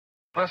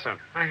Listen,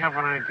 I have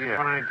an idea. It's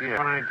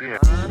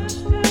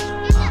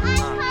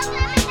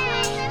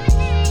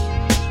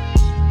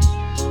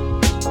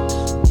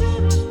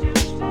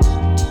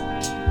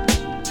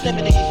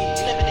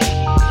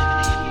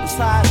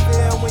how I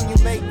feel when you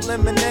make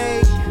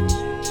lemonade.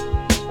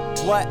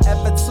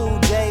 Whatever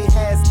today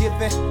has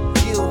given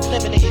you.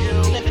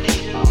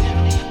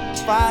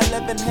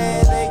 511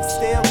 headaches,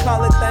 still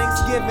call it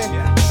Thanksgiving.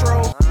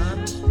 True.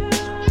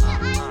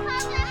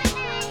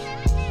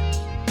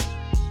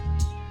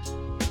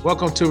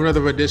 Welcome to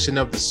another edition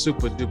of the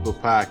Super Duper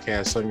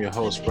Podcast. I'm your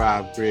host,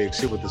 Rob Griggs,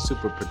 here with the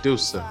super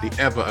producer, the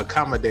ever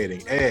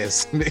accommodating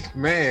Az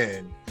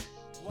McMahon.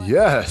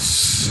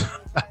 Yes.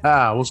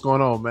 What's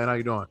going on, man? How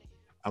you doing?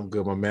 I'm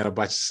good, my man. How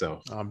about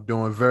yourself? I'm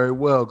doing very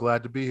well.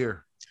 Glad to be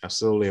here.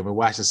 Absolutely. I've been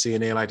watching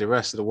CNN like the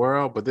rest of the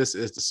world, but this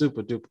is the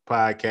Super Duper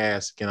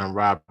Podcast. Again, I'm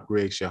Rob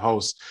Griggs, your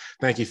host.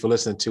 Thank you for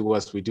listening to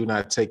us. We do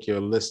not take your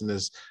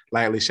listeners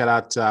lightly. Shout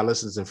out to our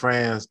listeners and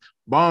friends.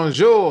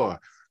 Bonjour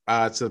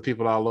to the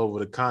people all over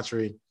the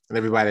country and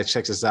everybody that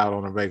checks us out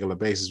on a regular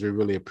basis. We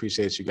really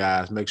appreciate you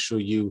guys. Make sure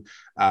you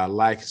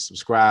like,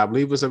 subscribe,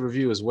 leave us a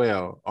review as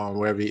well on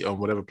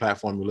whatever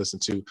platform you listen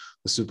to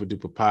the Super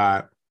Duper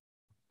Pod.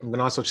 You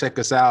can also check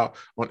us out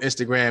on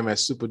Instagram at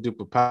Super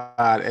Duper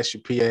Pod,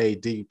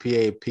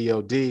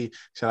 SUPADPAPOD.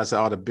 Shout out to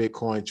all the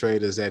Bitcoin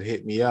traders that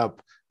hit me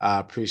up. I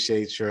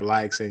appreciate your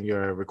likes and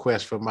your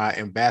requests for my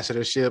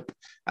ambassadorship.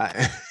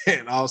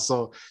 And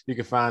also, you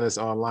can find us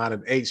online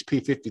at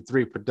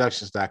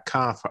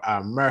hp53productions.com for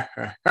our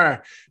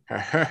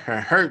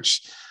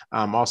merch.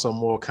 Also,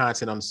 more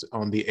content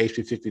on the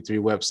HP53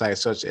 website,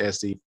 such as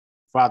the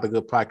Father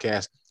Good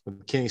podcast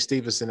with Kenny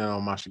Stevenson and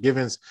on Marsha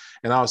Givens,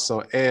 and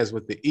also as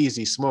with the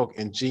Easy Smoke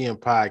and GM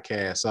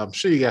podcast. So I'm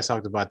sure you guys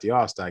talked about the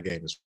All-Star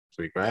game this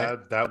week, right?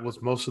 That was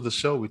most of the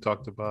show. We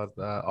talked about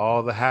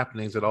all the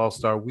happenings at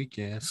All-Star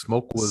Weekend.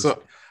 Smoke was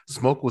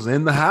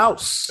in the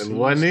house.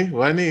 Wasn't he?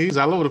 He was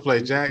all over the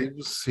place, Jack.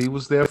 He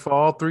was there for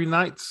all 3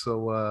 nights.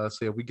 So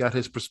yeah, we got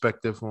his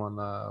perspective on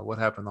what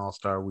happened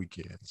All-Star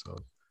Weekend. So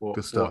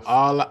good stuff.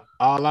 Well,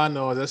 all I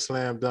know is that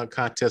slam dunk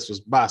contest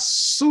was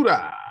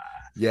basura.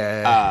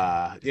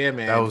 Yeah,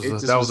 man.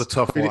 That was a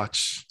tough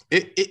watch.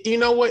 You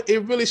know what? It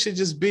really should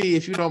just be,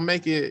 if you don't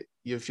make it,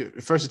 if your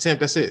first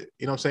attempt, that's it.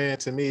 You know what I'm saying?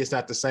 To me, it's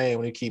not the same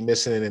when you keep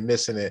missing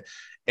it.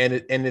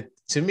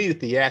 To me, the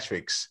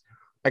theatrics.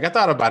 Like, I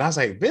thought about it. I was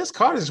like, Vince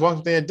Carter just walked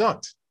up there and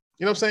dunked.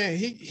 You know what I'm saying?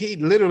 He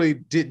literally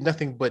did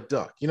nothing but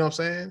dunk. You know what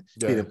I'm saying?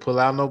 Yeah. He didn't pull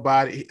out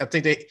nobody. I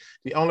think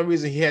the only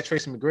reason he had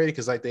Tracy McGrady,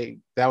 because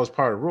that was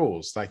part of the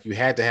rules. Like, you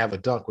had to have a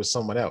dunk with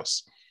someone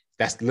else.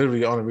 That's literally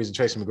the only reason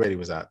Tracy McGrady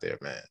was out there,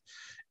 man.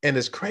 And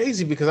it's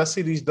crazy because I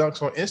see these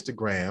dunks on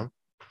Instagram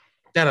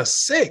that are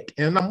sick.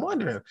 And I'm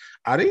wondering,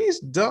 are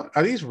these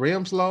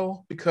rims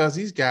low? Because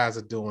these guys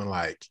are doing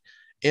like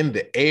in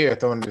the air,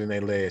 throwing it in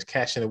their legs,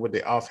 catching it with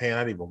their offhand,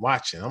 not even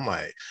watching. I'm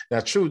like, now,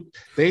 true,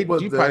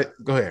 probably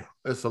go ahead.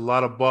 There's a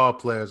lot of ball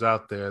players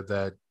out there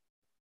that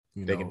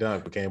they can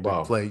dunk, but can't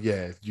ball. Play,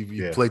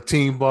 you play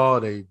team ball,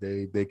 they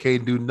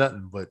can't do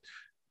nothing, but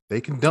they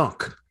can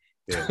dunk.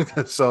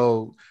 Yeah.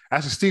 So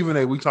actually, Stephen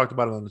A., we talked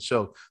about it on the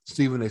show.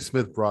 Stephen A.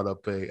 Smith brought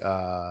up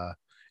an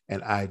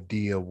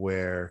idea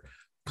where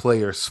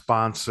players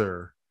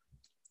sponsor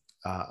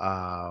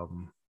a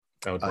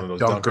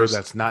dunker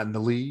that's not in the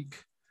league.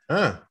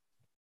 And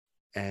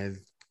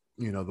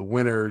the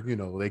winner,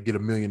 they get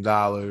 $1 million,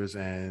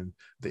 and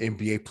the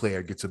NBA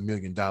player gets $1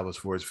 million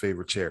for his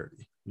favorite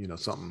charity.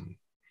 Something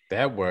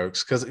that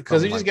works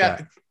because you just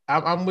got.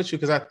 I'm with you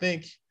because I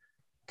think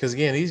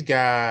again, these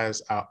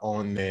guys are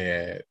on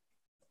there.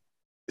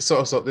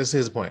 So this is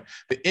his point.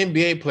 The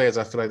NBA players,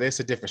 I feel like there's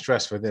a different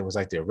stress for them. It's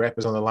like their rep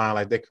is on the line,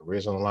 like their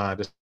career's on the line.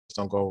 Just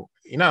don't go.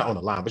 You're not on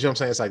the line, but you know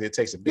what I'm saying. It's like it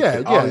takes a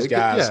big. All these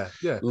guys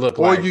look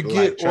or like you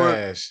get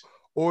trash,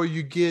 or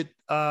you get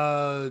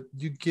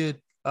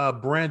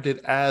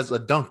branded as a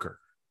dunker,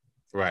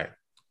 right?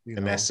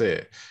 And that's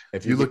it.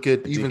 If you look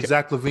at even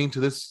Zach LaVine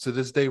to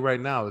this day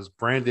right now is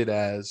branded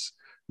as.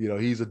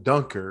 He's a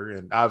dunker,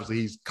 and obviously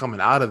he's coming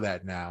out of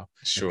that now.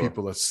 Sure,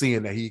 people are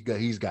seeing that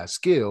he's got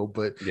skill,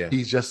 but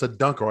he's just a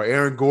dunker. Or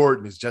Aaron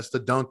Gordon is just a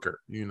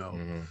dunker.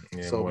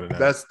 So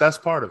that's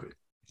part of it.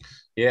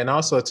 Yeah, and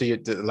also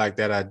like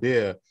that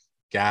idea,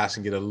 guys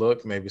can get a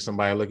look. Maybe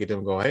somebody look at them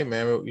and go, "Hey,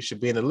 man, you should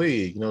be in the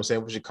league." You know what I'm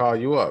saying? We should call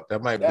you up.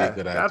 That might be a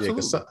good idea.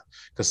 Because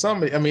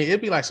somebody, I mean, it'd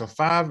be like some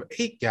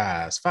 5'8"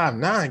 guys,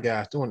 5'9"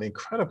 guys doing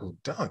incredible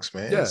dunks,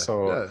 man.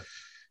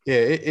 Yeah,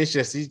 it's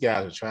just these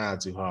guys are trying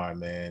too hard,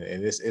 man.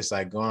 And it's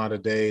like gone out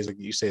of days. Like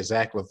you said,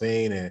 Zach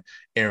LaVine and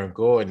Aaron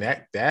Gordon,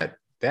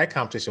 that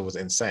competition was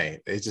insane.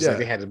 It's just like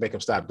they had to make them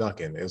stop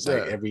dunking. It was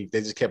like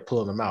they just kept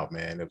pulling them out,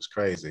 man. It was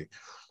crazy.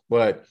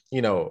 But,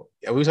 we talked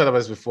about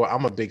this before.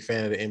 I'm a big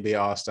fan of the NBA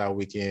All-Star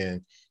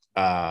Weekend.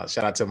 Shout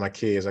out to my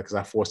kids because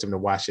I forced them to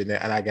watch it,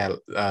 and I got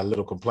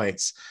little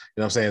complaints.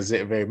 You know what I'm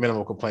saying? Very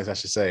minimal complaints, I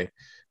should say.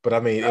 But I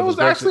mean, it was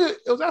actually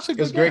a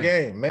great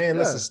game, man.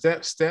 Yeah.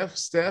 Listen,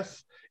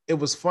 Steph. It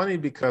was funny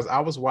because I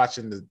was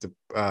watching the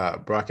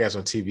broadcast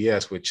on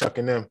TBS with Chuck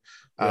and them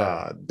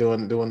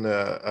doing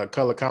the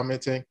color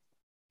commenting.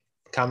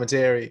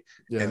 commentary,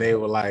 and they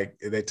were like,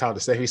 they talked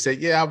to Steph. He said,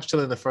 "Yeah, I was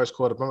chilling in the first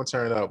quarter, but I'm gonna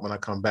turn it up when I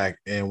come back."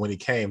 And when he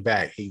came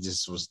back, he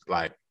just was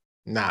like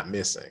not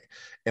missing.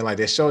 And like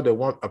they showed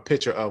a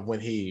picture of when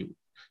he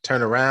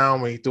turned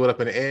around, when he threw it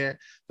up in the air,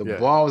 the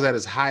ball was at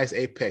its highest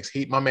apex.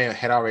 My man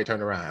had already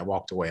turned around and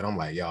walked away. And I'm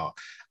like, y'all,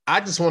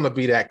 I just want to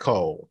be that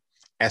cold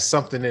at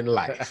something in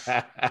life.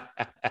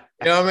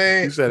 You know what I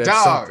mean? You said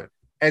dog.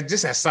 And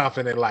just at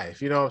something in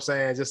life, you know what I'm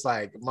saying? Just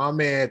like my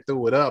man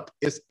threw it up,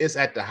 it's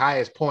at the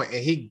highest point,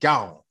 and he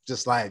gone,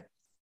 just like,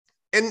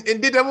 and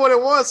did that more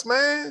than once,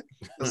 man.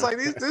 It's like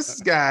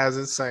this guy is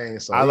insane.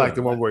 So I like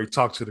the one where he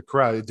talked to the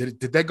crowd. Did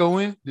that go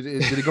in? Did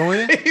it go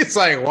in? It's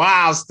like,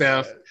 wow,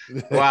 Steph,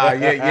 wow,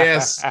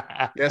 yes.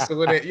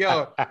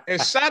 Yo,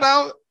 and shout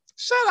out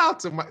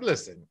to my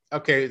listen.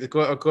 Okay,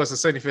 of course, the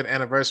 75th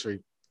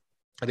anniversary.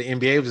 The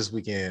NBA was this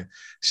weekend.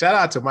 Shout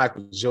out to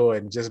Michael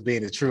Jordan just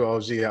being the true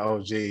OG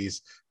of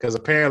OGs, because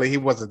apparently he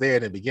wasn't there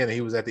in the beginning.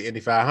 He was at the Indy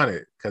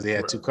 500 because he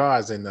had two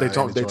cars in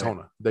Daytona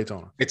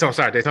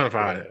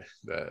 500.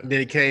 Then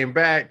he came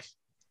back,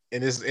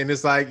 and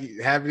it's like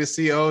happy to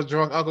see old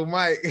drunk Uncle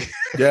Mike.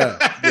 Yeah,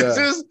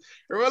 just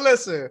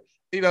listen.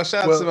 Shout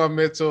out to my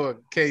mentor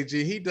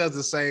KG. He does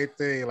the same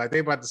thing. Like they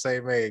about the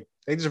same age.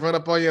 They just run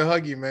up on you and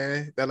hug you,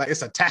 man. They're like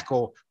it's a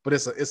tackle, but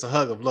it's a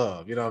hug of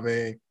love. You know what I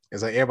mean?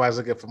 It's like everybody's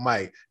looking for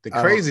Mike. The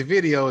crazy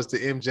video is the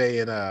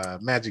MJ and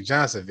Magic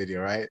Johnson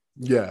video, right?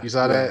 Yeah. You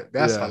saw that?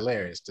 That's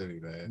hilarious to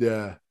me, man.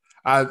 Yeah.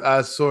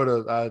 I sort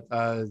of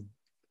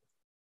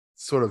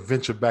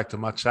ventured back to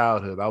my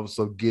childhood. I was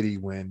so giddy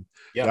when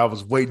I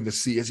was waiting to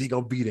see, is he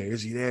gonna be there?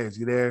 Is he there? Is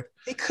he there?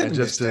 He couldn't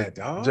miss that,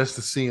 dog. Just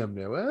to see him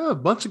there. Well, a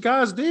bunch of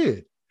guys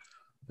did.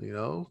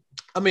 I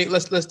mean,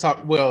 let's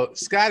talk. Well,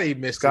 Scotty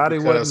missed Scotty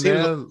it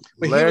wasn't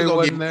there. Larry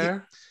wasn't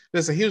there.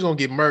 Listen, he was gonna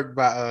get murked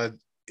by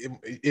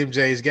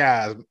MJ's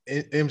guys.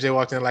 MJ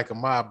walked in like a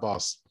mob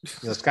boss.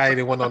 Scotty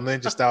didn't want no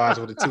ninja stars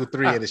with a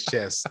 2-3 in his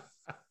chest.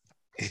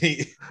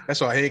 That's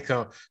why he ain't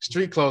come.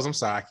 Street clothes. I'm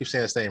sorry, I keep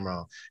saying his name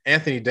wrong.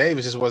 Anthony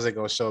Davis just wasn't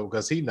gonna show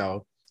because he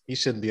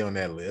shouldn't be on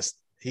that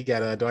list. He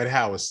got a Dwight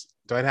Howard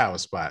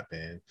spot,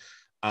 man.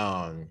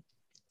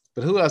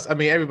 But who else? I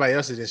mean, everybody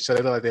else didn't show.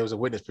 It looked like there was a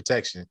witness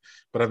protection,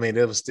 but I mean,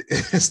 it was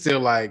still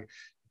like,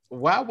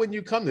 why wouldn't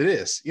you come to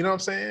this? You know what I'm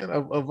saying?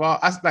 Of all,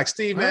 like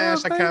Steve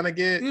Nash, I kind of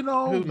get. Who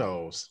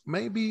knows?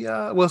 Maybe.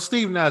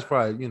 Steve Nash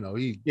probably.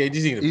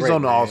 He's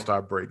on the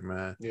All-Star break,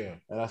 man. Yeah,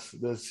 and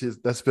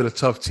that's been a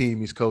tough team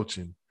he's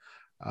coaching,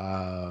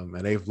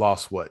 and they've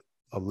lost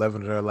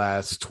 11 of their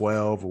last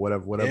 12 or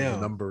whatever the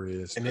number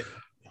is. And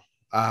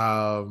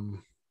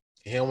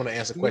he don't want to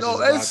answer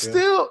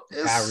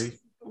questions.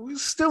 We're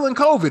still in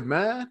COVID,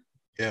 man.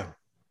 Yeah.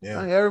 Yeah,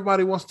 I mean,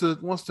 everybody wants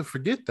to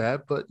forget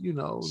that, but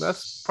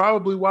that's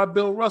probably why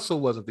Bill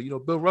Russell wasn't there.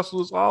 Bill Russell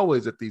is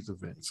always at these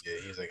events. Yeah,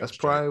 he's like, that's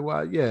probably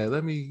why. Yeah,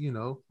 let me.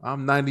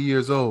 I'm 90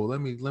 years old.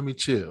 Let me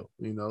chill.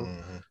 So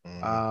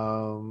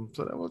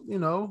that was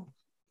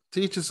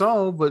teach his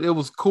own, but it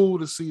was cool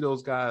to see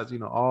those guys.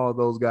 All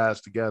those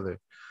guys together.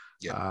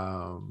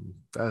 Yeah,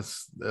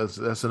 that's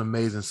an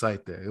amazing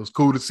sight there. It was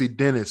cool to see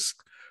Dennis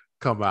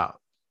come out.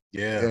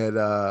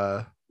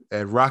 Yeah,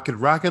 and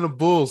rocking a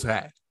Bulls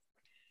hat.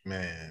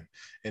 Man,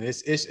 and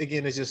it's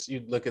just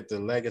you look at the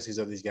legacies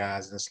of these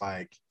guys, and it's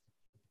like,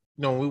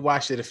 when we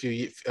watched it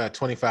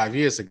 25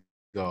 years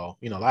ago,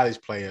 a lot of these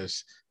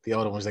players, the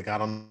older ones, like I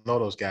don't know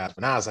those guys,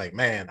 but now it's like,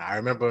 man, I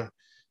remember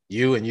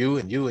you and you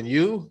and you and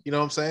you, you know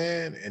what I'm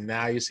saying? And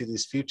now you see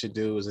these future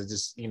dudes, and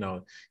just you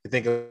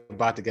think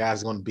about the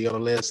guys going to be on the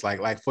list,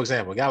 like for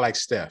example, a guy like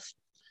Steph,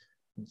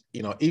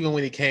 even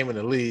when he came in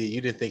the league, you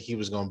didn't think he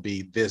was going to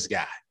be this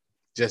guy.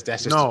 That's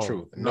just the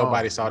truth.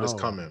 Nobody saw this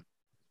coming.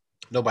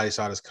 Nobody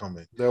saw this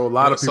coming. There were a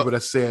lot of people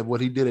that said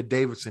what he did at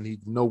Davidson,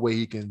 no way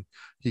he can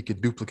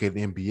duplicate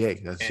the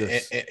NBA. That's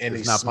just and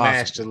he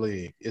smashed the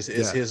league. It's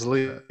his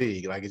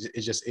league. Like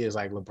it just is.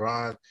 Like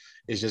LeBron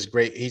is just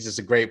great. He's just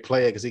a great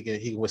player because he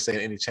can withstand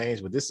any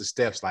change. But this is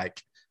Steph's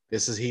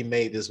he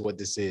made this what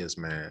this is,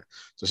 man.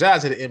 So shout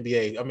out to the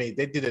NBA. I mean, I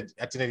think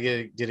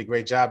they did a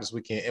great job this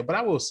weekend. But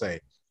I will say,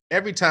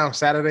 every time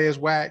Saturday is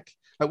whack,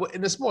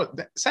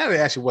 Saturday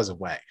actually wasn't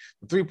whack.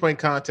 The 3-point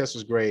contest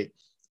was great.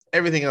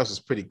 Everything else is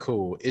pretty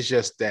cool. It's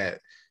just that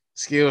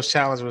skills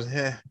challenge was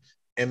and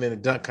then the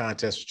dunk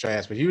contest was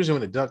trash. But usually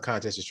when the dunk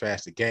contest is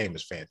trash, the game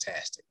is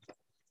fantastic.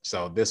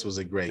 So this was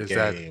a great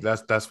game.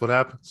 That's what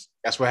happens.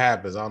 That's what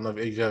happens. I don't know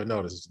if you've ever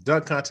noticed. The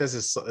dunk contest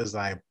is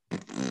like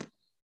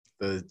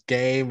the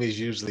game is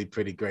usually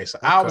pretty great. So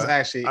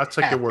okay. I'll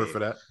take your word for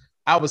that.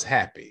 I was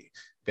happy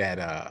that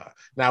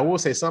now I will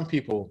say some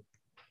people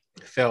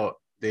felt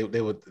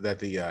that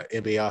the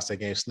NBA All-Star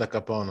game snuck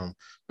up on them,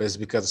 but it's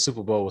because the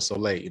Super Bowl was so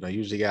late.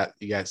 Usually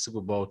you got Super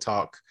Bowl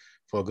talk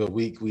for a good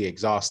week. We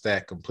exhaust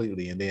that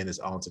completely, and then it's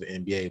on to the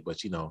NBA. But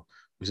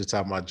we should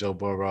talk about Joe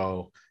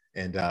Burrow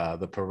and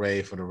the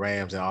parade for the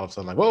Rams, and all of a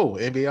sudden like, whoa,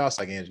 NBA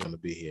All-Star game is going to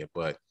be here.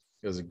 But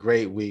it was a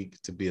great week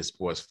to be a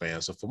sports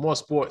fan. So for more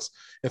sports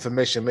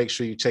information, make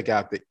sure you check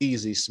out the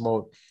Easy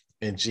Smoke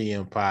and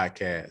GM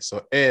podcast.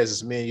 So Ez,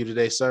 it's me and you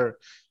today, sir,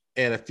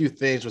 and a few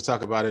things we'll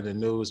talk about in the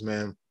news,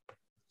 man.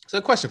 So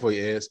the question for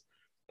you is,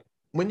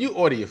 when you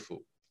order your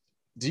food,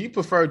 do you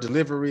prefer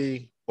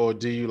delivery or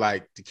do you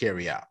like to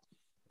carry out?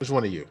 Which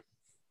one are you?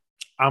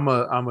 I'm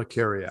a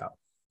carry out.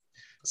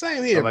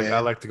 Same here, man. I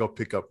like to go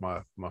pick up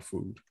my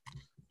food.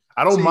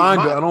 I don't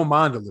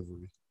mind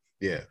delivery.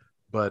 Yeah.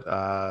 But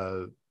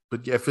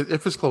yeah, if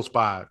it's close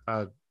by,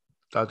 I'll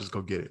just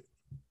go get it.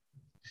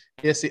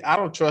 Yeah, see, I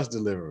don't trust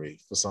delivery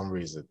for some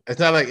reason. It's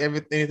not like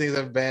anything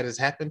as bad has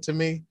happened to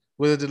me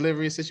with a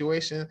delivery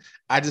situation.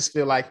 I just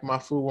feel like my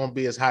food won't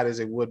be as hot as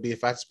it would be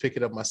if I just pick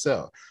it up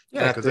myself.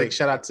 Yeah, and I think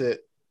shout out to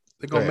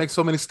they're gonna make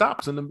so many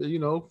stops in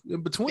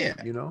between.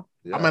 Yeah.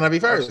 Yeah, I might not be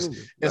first.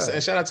 Yeah.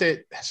 And shout out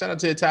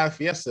to Italian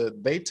Fiesta.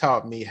 They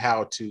taught me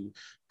how to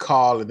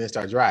call and then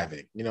start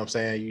driving. You know what I'm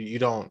saying? You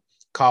don't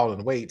call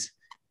and wait.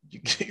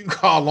 You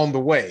call on the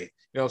way.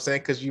 You know what I'm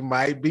saying? Because you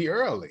might be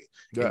early.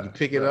 Yeah. And you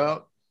pick it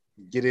up,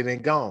 get it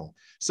and gone.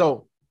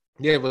 So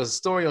yeah, it was a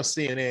story on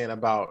CNN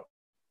about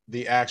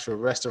the actual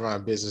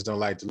restaurant business don't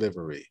like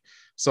delivery.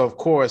 So of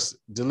course,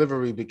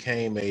 delivery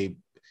became a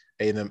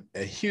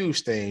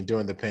huge thing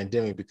during the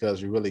pandemic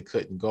because we really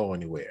couldn't go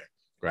anywhere,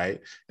 right?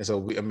 And so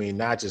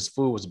not just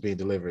food was being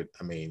delivered.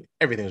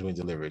 Everything was being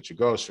delivered. Your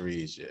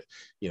groceries,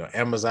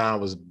 Amazon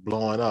was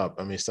blowing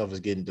up. Stuff was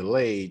getting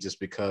delayed just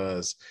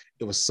because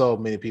it was so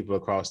many people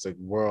across the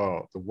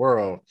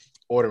world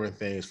ordering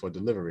things for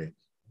delivery.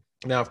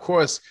 Now, of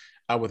course,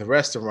 with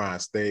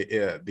restaurants,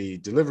 the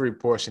delivery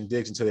portion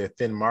digs into their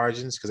thin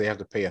margins because they have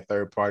to pay a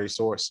third-party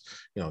source,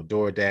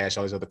 DoorDash,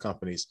 all these other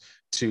companies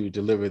to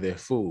deliver their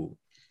food.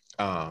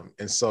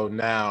 And so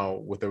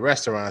now with the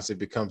restaurants, it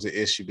becomes an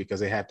issue because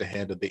they have to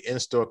handle the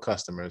in-store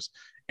customers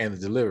and the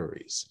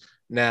deliveries.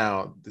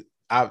 Now,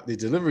 the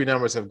delivery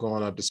numbers have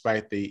gone up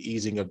despite the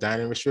easing of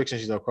dining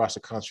restrictions, across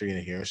the country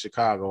and here in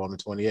Chicago on the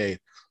 28th.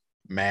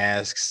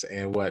 Masks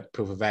and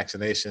proof of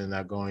vaccination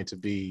are going to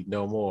be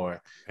no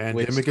more.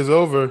 Pandemic is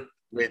over.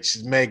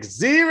 Which makes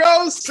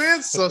 0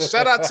 sense. So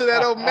shout out to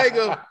that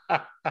Omega,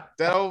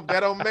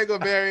 that Omega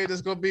variant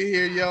that's gonna be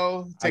here,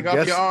 yo. Take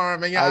off your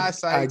arm and your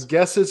eyesight. I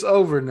guess it's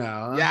over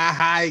now. Huh? Yeah,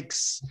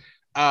 hikes.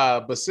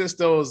 But since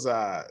those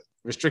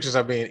restrictions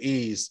are being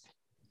eased,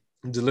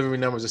 delivery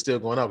numbers are still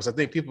going up. Because I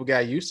think people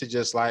got used to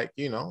just like,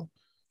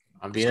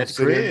 I'm being at the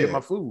crib and get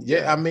my food.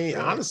 Yeah,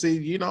 honestly,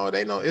 they know it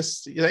ain't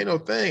no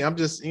thing. I'm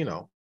just,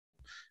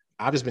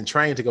 I've just been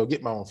trained to go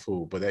get my own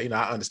food, but I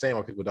understand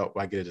why people don't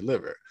like get it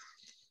delivered.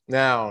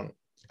 Now,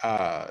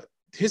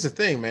 here's the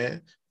thing,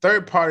 man.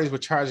 Third parties were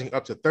charging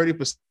up to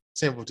 30%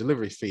 for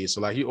delivery fees.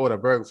 So like you order a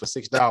burger for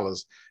 $6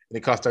 and it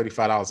costs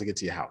 $35 to get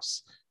to your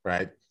house,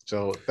 right?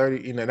 So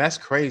 30, that's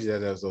crazy that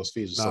those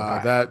fees are so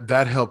high.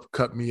 That helped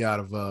cut me out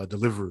of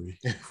delivery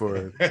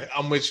for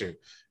I'm with you.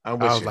 I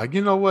was like,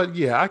 you know what?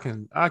 Yeah, I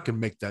can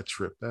make that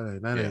trip.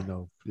 That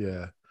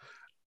ain't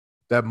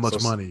that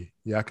much money.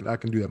 Yeah, I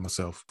can do that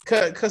myself.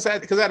 Because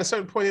at a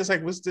certain point, it's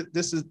like,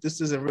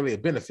 this isn't really a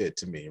benefit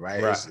to me,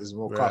 right? It's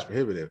more cost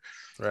prohibitive.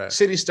 Right.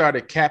 Cities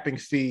started capping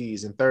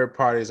fees, and third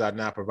parties are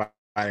now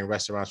providing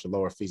restaurants with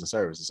lower fees and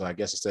services. So I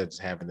guess instead of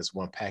just having this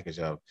one package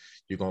of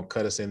you're gonna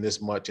cut us in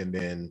this much, and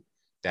then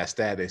that's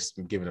it's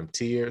giving them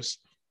tiers.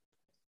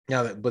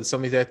 Now, but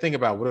something that I think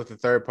about, what if the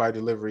third-party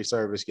delivery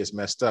service gets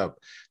messed up?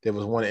 There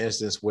was one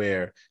instance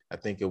where I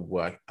think I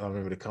don't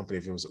remember the company,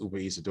 if it was Uber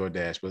Eats or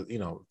DoorDash, but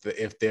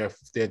if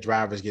their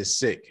drivers get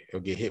sick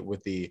or get hit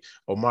with the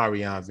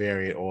Omicron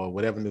variant or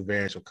whatever new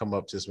variants will come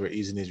up just we're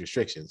easing these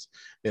restrictions,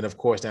 then of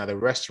course now the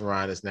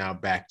restaurant is now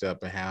backed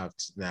up and have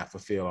to now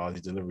fulfill all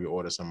these delivery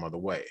orders some other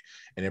way,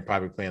 and they're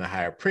probably paying a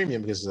higher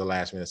premium because it's a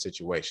last-minute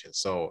situation.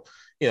 So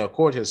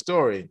according to the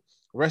story,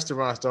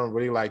 restaurants don't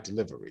really like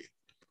delivery.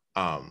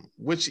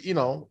 Which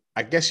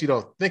I guess you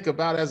don't think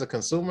about as a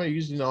consumer.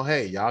 You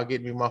hey, y'all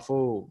get me my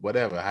food,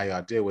 whatever, how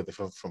y'all deal with it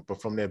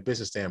from their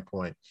business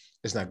standpoint,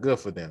 it's not good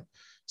for them.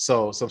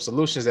 So some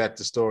solutions that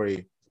the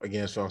story,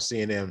 again, from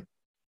CNN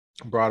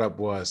brought up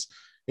was,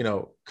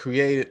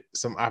 created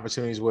some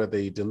opportunities where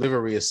the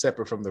delivery is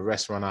separate from the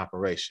restaurant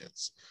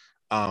operations.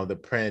 The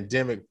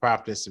pandemic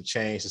prompted some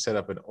change to set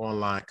up an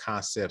online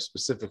concept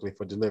specifically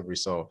for delivery.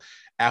 So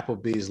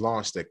Applebee's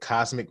launched the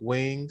Cosmic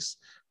Wings,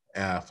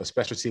 for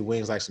specialty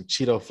wings, like some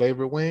Cheeto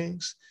flavored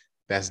wings,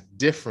 that's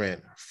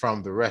different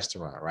from the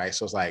restaurant, right?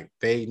 So it's like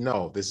they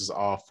know this is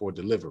all for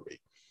delivery.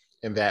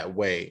 In that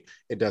way,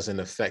 it doesn't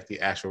affect the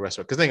actual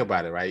restaurant. Because think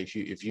about it, right?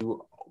 If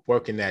you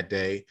work in that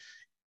day,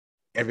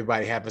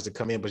 everybody happens to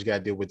come in, but you got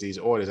to deal with these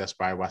orders. That's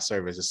probably why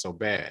service is so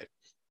bad.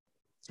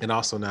 And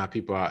also now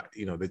people are,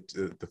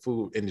 the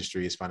food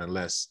industry is finding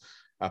less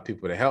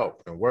people to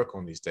help and work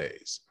on these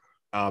days.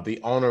 The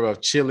owner of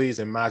Chili's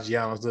and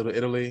Maggiano's Little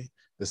Italy,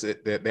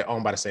 they're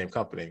owned by the same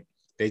company.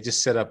 They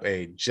just set up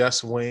a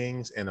Just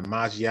Wings and a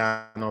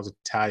Maggiano's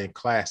Italian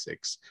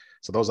Classics.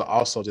 So those are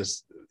also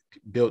just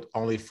built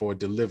only for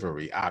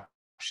delivery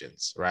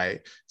options, right?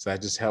 So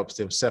that just helps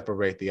them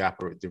separate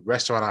the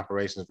restaurant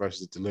operations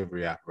versus the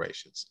delivery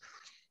operations.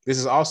 This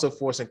is also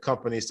forcing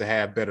companies to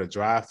have better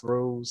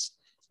drive-throughs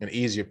and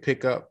easier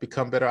pickup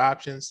become better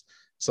options.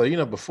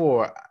 So,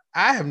 before,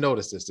 I have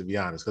noticed this, to be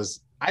honest, because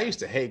I used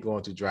to hate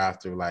going to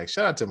drive-through. Like,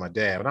 shout out to my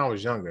dad when I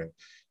was younger.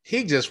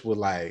 he just would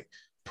like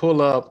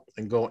pull up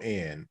and go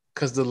in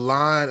because the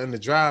line in the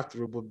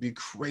drive-through would be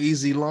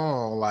crazy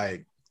long.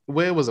 Like,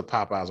 well, it was a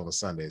Popeyes on a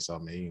Sunday, so I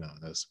mean, you know,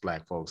 that's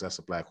black folks. That's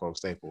a black folks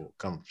staple.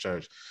 Come from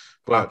church,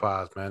 but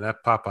Popeyes, man, that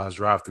Popeyes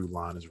drive-through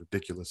line is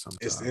ridiculous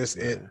sometimes.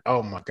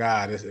 Oh my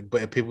God!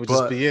 But people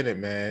just be in it,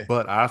 man.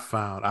 But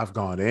I've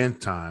gone in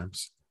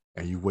times,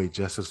 and you wait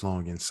just as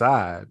long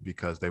inside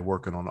because they're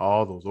working on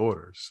all those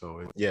orders.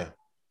 So it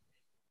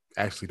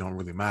actually don't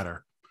really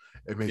matter.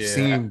 It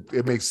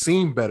may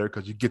seem better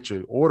because you get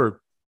your order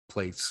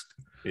placed.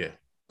 Yeah.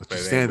 But you're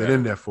standing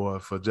in there for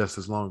just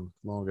as long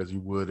as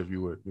you would if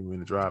you were in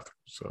the drive-thru.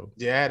 So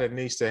yeah, I had a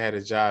niece that had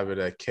a job at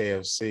a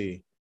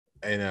KFC,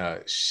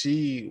 and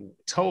she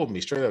told me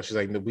straight up, she's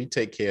like, "No, we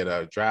take care of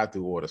the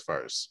drive-thru orders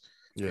first.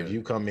 Yeah. If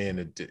you come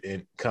in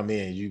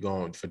you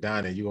going for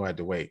dining, you gonna have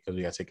to wait because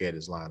we gotta take care of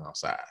this line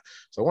outside."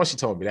 So once she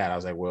told me that, I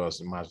was like, "Well,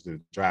 so might as well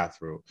do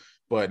drive-thru."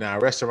 But now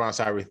restaurants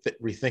are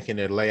rethinking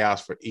their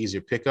layouts for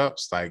easier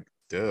pickups. Like,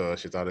 duh,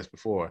 she thought this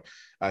before.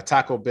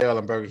 Taco Bell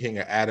and Burger King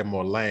are adding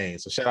more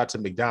lanes. So shout out to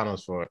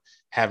McDonald's for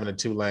having the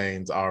 2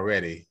 lanes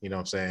already. You know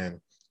what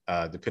I'm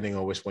saying? Depending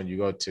on which one you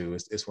go to,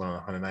 it's one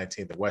on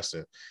 119th and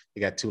Western.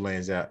 You got 2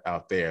 lanes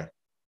out there.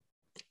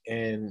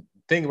 And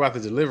think about the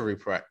delivery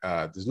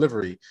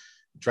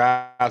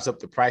drives up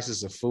the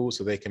prices of food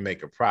so they can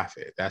make a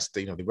profit. That's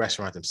the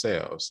restaurant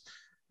themselves.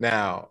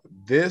 Now,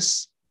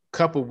 this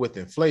coupled with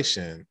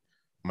inflation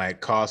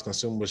might cause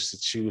consumers to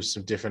choose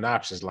some different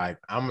options. Like,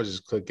 I'm gonna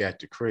just cook at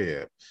the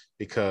crib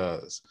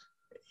because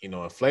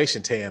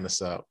inflation tearing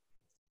us up.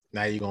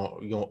 Now you're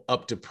gonna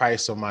up the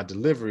price on my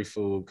delivery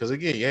food because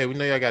again, we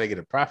know y'all gotta get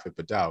a profit,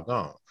 but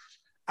doggone,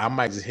 I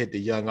might just hit the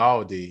young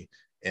Aldi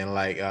and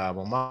like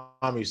my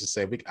mom used to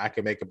say, I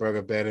can make a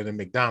burger better than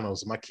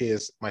McDonald's. My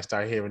kids might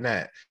start hearing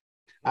that.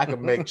 I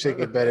can make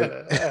chicken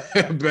better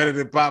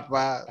than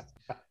Popeyes.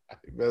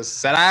 You better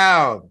sit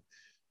down.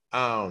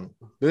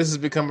 This has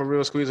become a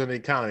real squeeze on the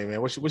economy, man.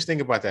 What you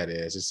think about that?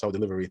 Is this whole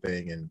delivery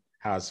thing and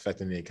how it's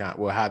affecting the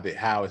economy? Well,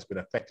 how it's been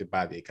affected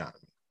by the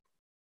economy.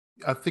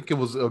 I think it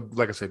was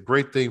like I said,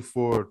 great thing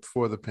for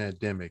the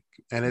pandemic,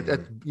 and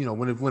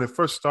when it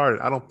first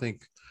started, I don't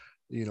think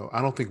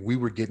we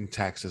were getting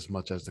taxed as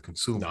much as the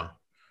consumer.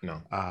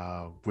 No.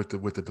 With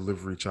the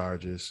delivery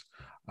charges,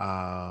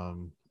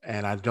 and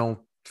I don't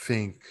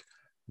think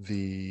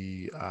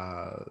the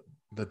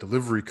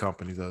delivery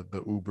companies, the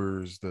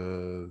Ubers,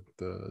 the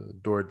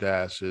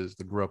DoorDashes,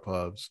 the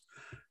Grubhubs,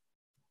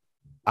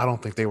 I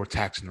don't think they were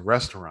taxing the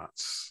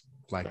restaurants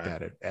like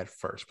that at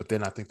first. But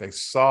then I think they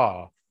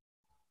saw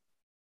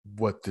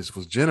what this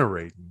was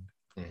generating,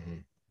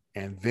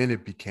 and then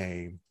it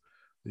became,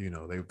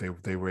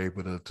 they were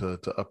able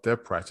to up their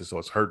prices. So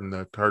it's hurting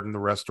the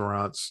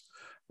restaurants,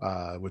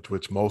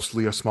 which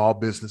mostly are small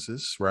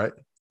businesses, right?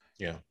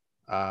 Yeah.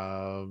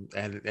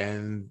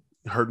 And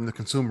hurting the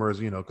consumers,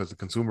 because the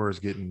consumer is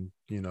getting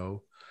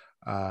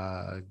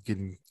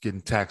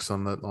taxed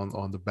on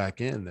the back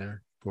end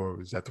there,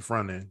 or is at the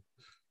front end,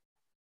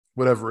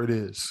 whatever it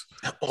is.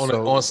 On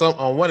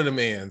one of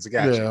the ends,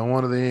 gotcha. Yeah, on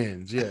one of the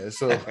ends. Yeah.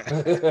 So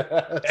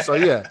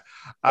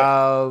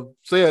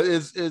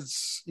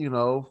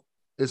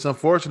it's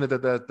unfortunate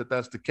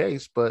that's the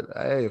case, but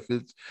hey,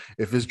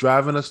 if it's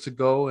driving us to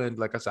go, and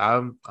like I said,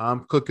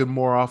 I'm cooking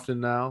more often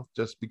now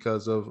just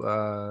because of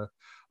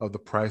the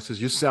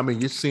prices. You're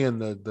seeing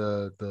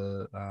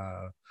the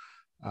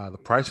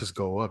prices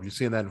go up. You're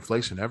seeing that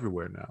inflation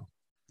everywhere now.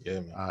 Yeah,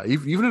 man.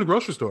 Even in the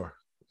grocery store.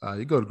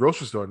 You go to the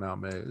grocery store now,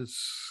 man.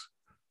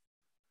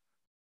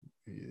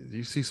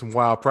 You see some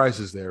wild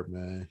prices there,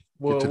 man.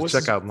 Get to the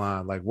checkout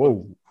line, like,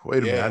 whoa,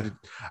 wait a minute.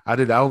 I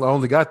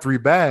only got 3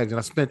 bags and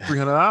I spent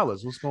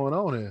 $300. What's going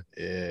on here?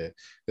 Yeah,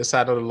 that's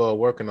how I know the Lord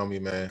working on me,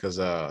 man. Because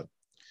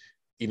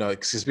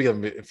speaking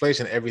of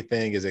inflation,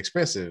 everything is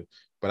expensive.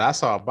 But I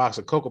saw a box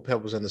of Cocoa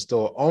Pebbles in the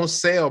store on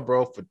sale,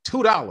 bro, for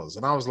 $2.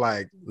 And I was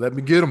like, let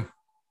me get them.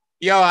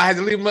 Yo, I had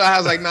to leave them. I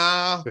was like,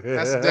 nah,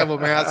 that's the devil,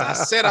 man. I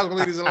said I was going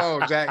to leave these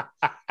alone, Jack.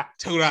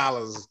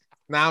 $2.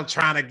 Now I'm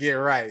trying to get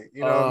right.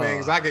 You know what I mean?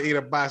 Because I could eat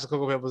a box of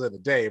Cocoa Pebbles in a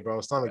day,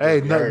 bro. Stomach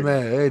ain't nothing,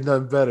 man. Ain't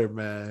nothing better,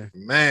 man.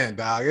 Man,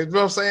 dog. You know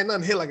what I'm saying?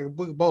 Nothing hit like a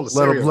bowl of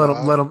cereal.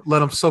 Let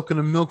them soak in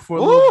the milk for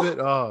a little bit.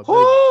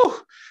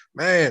 Oh,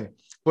 man.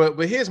 But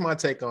here's my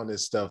take on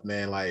this stuff,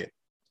 man. Like,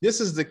 this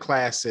is the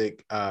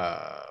classic,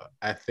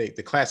 I think,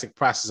 the classic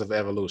process of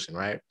evolution,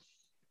 right?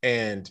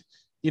 And,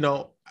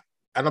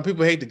 I know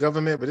people hate the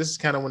government, but this is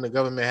kind of when the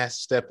government has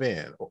to step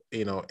in,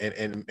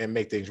 and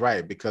make things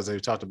right, because they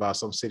talked about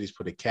some cities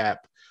put a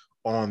cap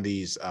on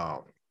these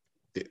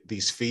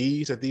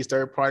fees that these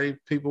third-party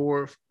people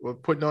were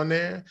putting on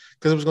there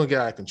because it was going to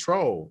get out of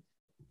control.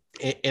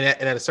 And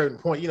at a certain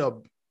point,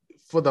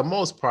 for the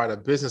most part,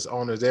 of business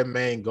owners, their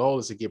main goal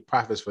is to get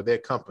profits for their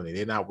company.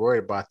 They're not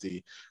worried about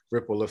the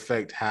ripple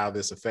effect, how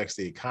this affects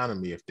the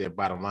economy if their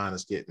bottom line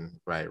is getting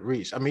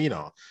reached. I mean,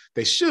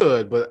 they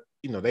should, but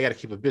they got to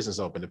keep a business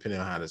open depending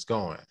on how that's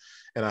going.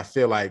 And I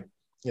feel like,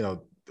 on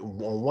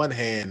one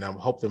hand, I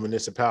hope the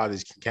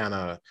municipalities can kind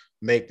of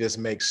make this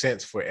make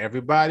sense for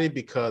everybody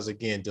because,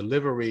 again,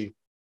 delivery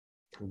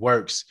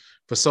works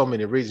for so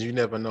many reasons. You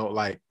never know,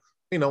 like,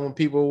 when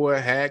people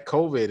had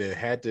COVID and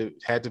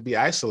had to be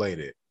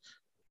isolated.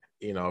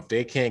 If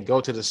they can't go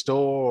to the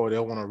store or they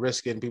don't want to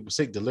risk getting people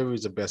sick, delivery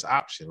is the best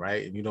option,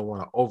 right? And you don't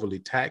want to overly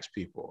tax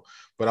people.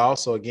 But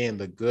also, again,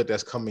 the good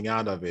that's coming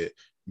out of it,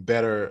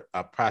 better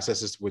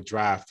processes with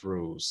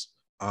drive-throughs,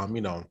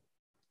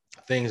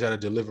 things that are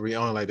delivery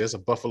only. Like there's a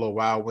Buffalo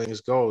Wild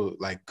Wings Go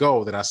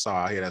that I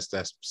saw here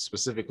that's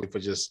specifically for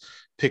just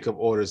pickup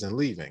orders and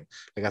leaving.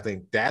 Like I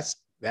think that's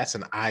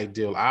an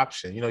ideal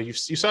option. You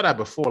saw that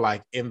before,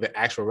 like in the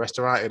actual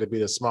restaurant, it'd be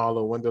the small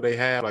little window they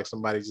have, like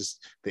somebody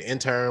just the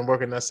intern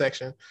working that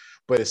section,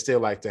 but it's still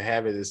like to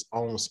have it its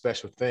own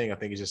special thing. I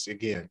think it's just,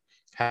 again,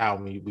 how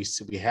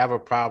we have a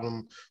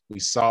problem, we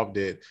solved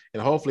it.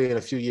 And hopefully in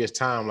a few years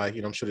time, like,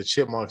 I'm sure the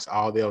Chipmunks,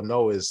 all they'll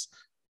know is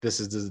this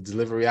is the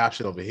delivery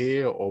option over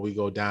here, or we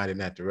go dine in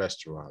at the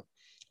restaurant.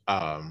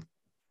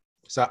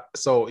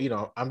 So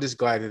I'm just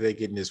glad that they're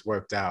getting this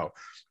worked out.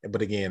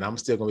 But again, I'm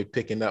still gonna be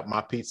picking up my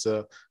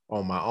pizza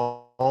on my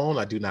own.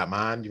 I do not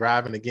mind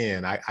driving.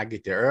 Again, I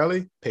get there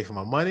early, pay for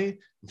my money.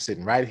 I'm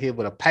sitting right here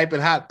with a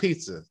piping hot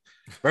pizza,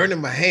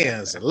 burning my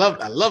hands. I love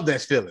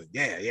that feeling.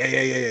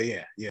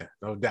 Yeah.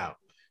 No doubt.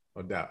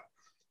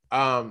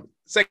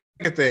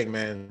 Second thing,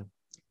 man.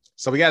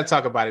 So we got to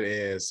talk about it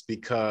is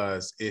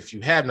because if you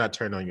have not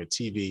turned on your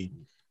TV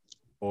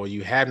or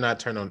you have not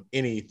turned on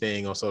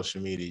anything on social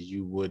media,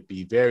 you would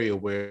be very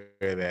aware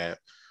that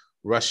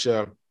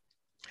Russia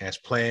has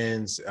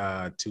plans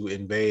to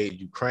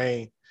invade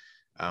Ukraine.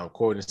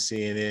 According to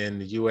CNN,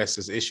 the U.S.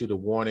 has issued a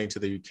warning to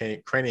the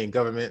Ukrainian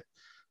government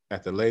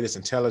that the latest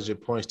intelligence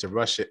points to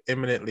Russia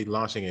imminently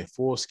launching a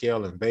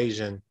full-scale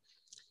invasion.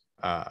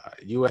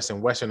 U.S.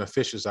 and Western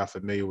officials are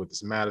familiar with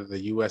this matter.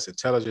 The U.S.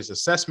 intelligence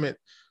assessment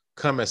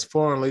come as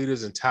foreign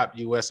leaders and top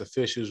U.S.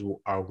 officials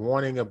are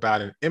warning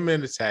about an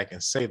imminent attack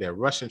and say that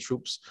Russian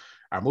troops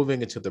are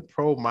moving into the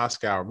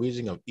pro-Moscow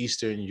region of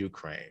eastern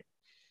Ukraine.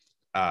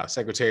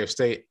 Secretary of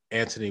State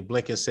Antony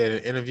Blinken said in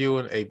an interview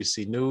on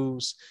ABC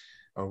News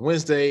on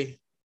Wednesday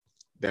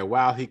that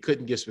while he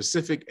couldn't give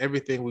specific,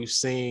 everything we've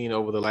seen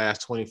over the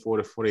last 24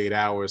 to 48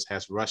 hours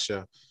has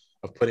Russia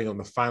of putting on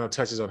the final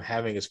touches on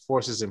having its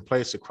forces in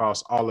place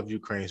across all of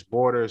Ukraine's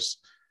borders.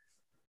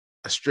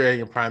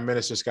 Australian Prime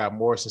Minister Scott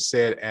Morrison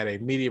said at a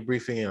media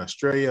briefing in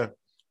Australia,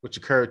 which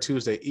occurred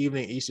Tuesday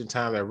evening Eastern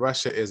Time, that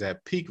Russia is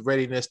at peak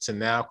readiness to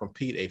now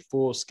complete a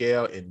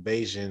full-scale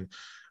invasion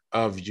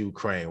of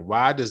Ukraine.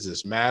 Why does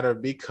this matter?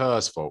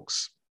 Because,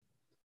 folks,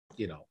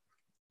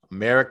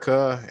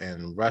 America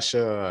and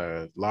Russia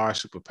are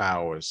large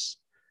superpowers,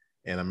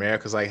 and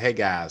America's like, hey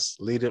guys,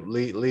 leave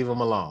them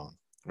alone,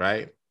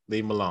 right?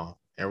 Leave them alone.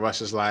 And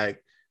Russia's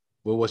like,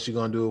 well, what you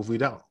gonna do if we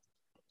don't?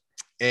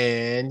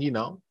 And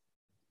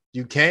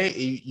you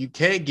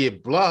can't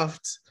get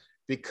bluffed,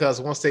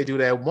 because once they do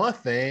that one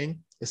thing,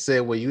 it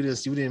said, well, you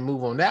didn't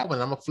move on that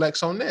one, I'm gonna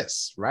flex on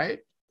this, right?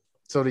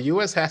 So the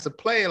U.S. has to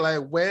play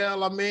like,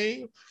 well, I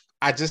mean,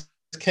 I just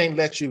can't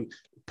let you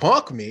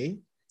punk me.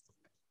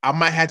 I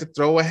might have to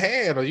throw a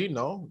hand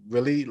or,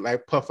 really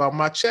like puff out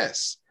my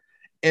chest.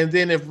 And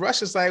then if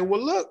Russia's like,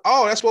 well, look,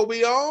 that's what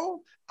we own.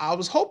 I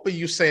was hoping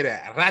you say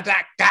that.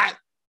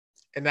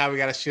 And now we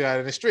got to shoot out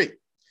in the street,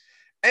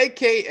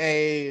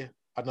 AKA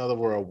another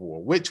world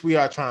war, which we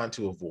are trying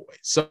to avoid.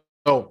 So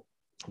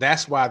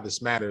that's why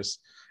this matters.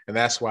 And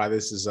that's why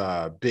this is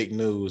big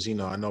news.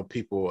 I know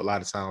people, a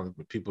lot of times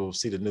people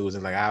see the news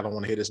and like, I don't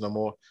want to hear this no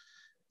more.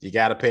 You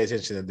got to pay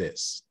attention to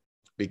this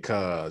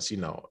because,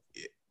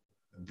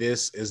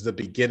 this is the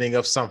beginning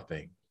of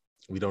something.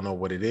 We don't know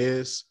what it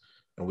is.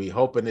 And we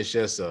hoping it's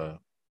just a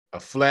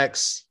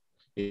flex.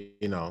 We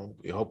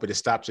hope it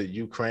stops at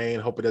Ukraine.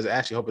 Hope it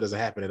doesn't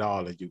happen at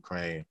all in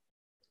Ukraine.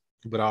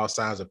 But all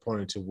signs are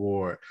pointing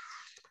toward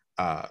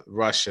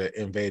Russia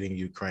invading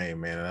Ukraine,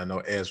 man. And I know,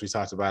 as we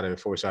talked about it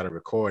before we started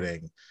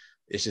recording,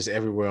 it's just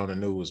everywhere on the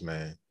news,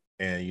 man.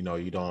 And you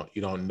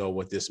don't know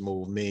what this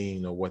move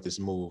means or what this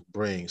move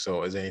brings.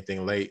 So is there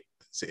anything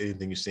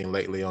you've seen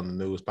lately on the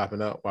news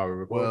popping up while we're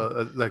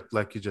recording? Well,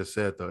 like you just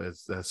said, though,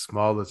 it's as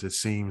small as it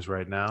seems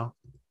right now.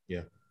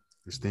 Yeah,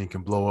 this thing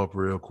can blow up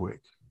real quick.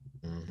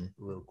 Mm-hmm.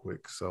 Real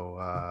quick. So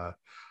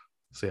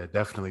yeah,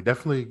 definitely,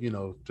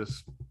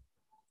 just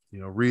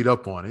read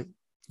up on it,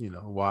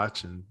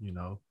 watch and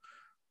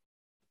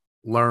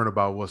learn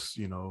about what's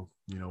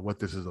what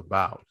this is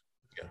about.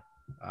 Yeah.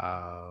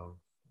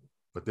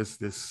 But this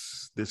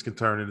can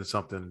turn into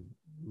something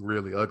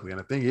really ugly. And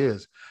the thing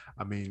is,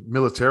 I mean,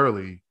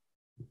 militarily,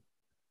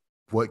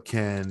 what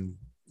can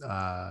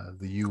the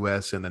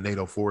U.S. and the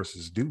NATO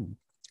forces do?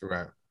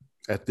 Right.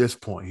 At this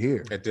point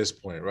here. At this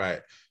point,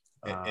 right.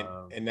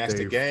 And that's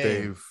the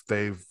game.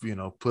 They've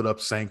put up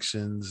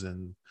sanctions,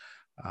 and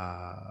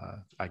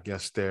I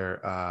guess they're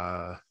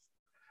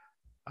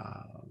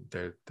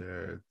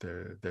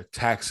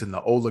taxing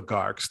the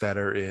oligarchs that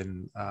are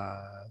in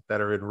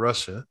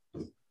Russia.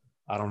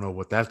 I don't know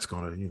what that's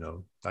gonna,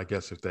 I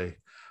guess if they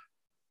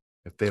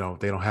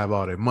don't have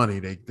all their money,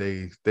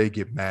 they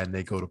get mad and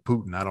they go to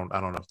Putin. I don't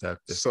know if that.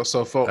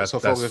 Folks,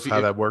 that's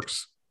how that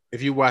works.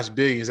 If you watch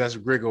Billions, that's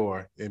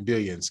Grigor in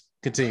Billions.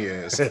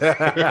 Continue.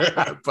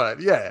 But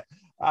yeah,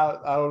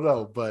 I don't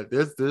know. But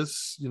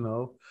this,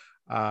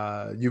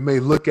 you may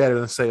look at it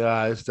and say,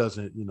 this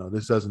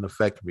doesn't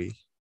affect me.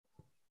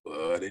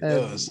 But it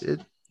does.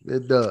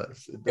 It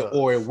does.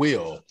 Or it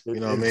will. You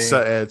know what I mean?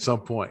 At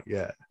some point,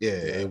 yeah. Yeah,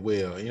 it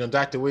will.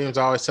 Dr. Williams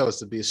always tells us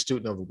to be a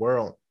student of the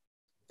world.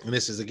 And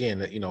this is again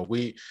that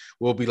we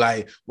will be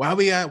like, why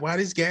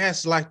these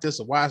gas like this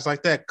or why it's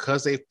like that?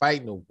 Because they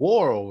fighting a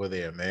war over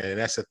there, man. And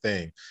that's the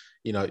thing.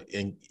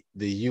 In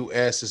the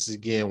US is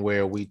again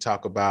where we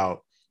talk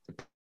about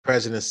the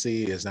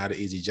presidency is not an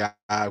easy job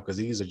because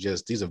these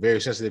are very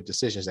sensitive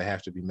decisions that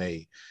have to be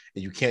made.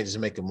 And you can't just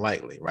make them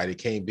lightly, right? It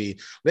can't be,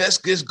 let's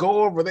just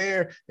go over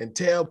there and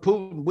tell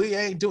Putin we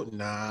ain't doing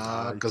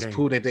because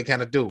Putin they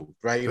kind of do,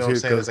 right? You know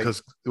what I'm saying?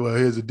 Well,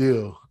 here's the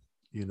deal.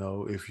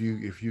 If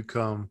you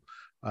come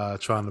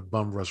trying to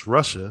bum rush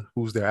Russia,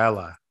 who's their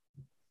ally?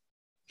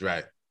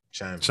 Right.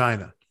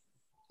 China.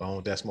 I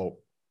want that smoke.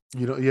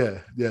 Yeah.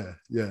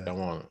 Don't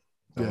want it.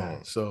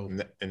 So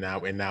and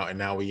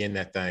now we in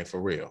that thing for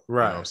real.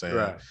 Right. You know what I'm saying?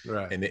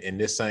 Right. And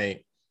this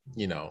ain't,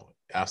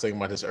 I was thinking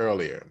about this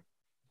earlier.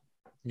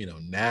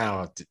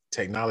 Now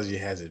technology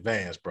has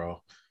advanced,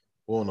 bro.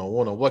 We don't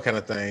know what kind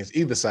of things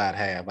either side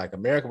have. Like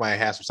America might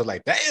have some stuff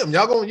like, damn,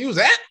 y'all gonna use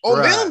that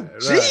on them?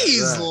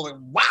 Jeez,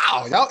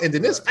 wow, y'all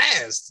ending this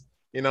fast,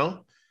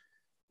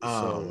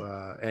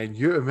 So and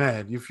you're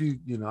man, if you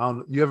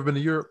ever been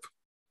to Europe?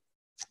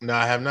 No,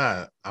 I have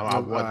not. I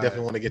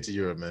definitely want to get to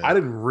Europe, man. I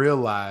didn't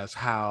realize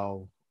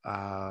how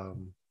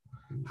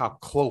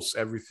close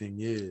everything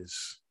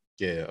is.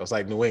 Yeah, it was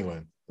like New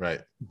England,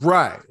 right?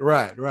 Right.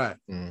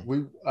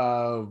 We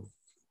a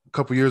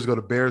couple years ago,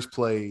 the Bears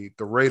played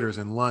the Raiders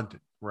in London,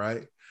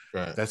 right?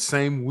 Right. That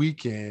same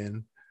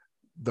weekend,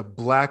 the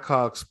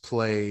Blackhawks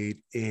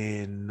played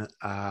in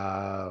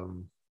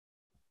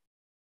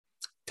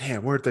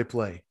where did they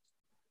play?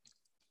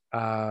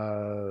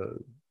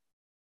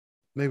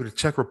 Maybe the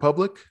Czech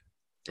Republic.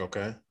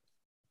 Okay.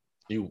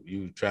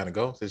 You trying to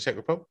go to the Czech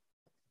Republic?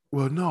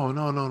 Well, no,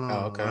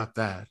 Oh, okay. not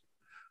that.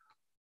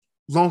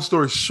 Long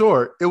story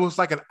short, it was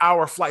like an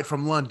hour flight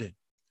from London.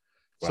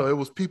 Wow. So it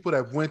was people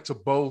that went to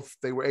both.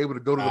 They were able to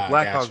go to the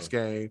Blackhawks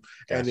game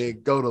and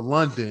then go to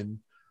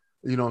London.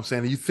 You know what I'm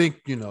saying? And you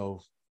think,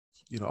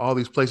 all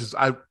these places.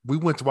 We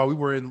went to while we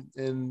were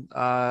in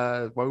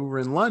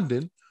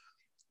London.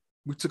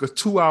 We took a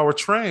 2-hour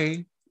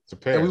train.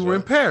 Paris, and we were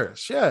in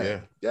Paris. Yeah.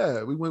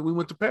 We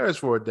went to Paris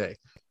for a day.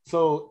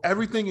 So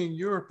everything in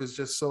Europe is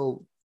just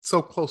so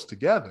close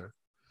together.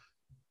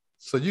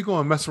 So you're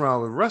going to mess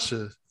around with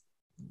Russia,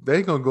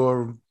 they're going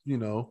to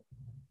go,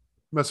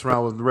 mess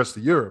around with the rest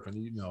of Europe,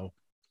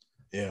 and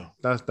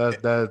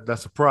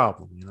that's a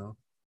problem,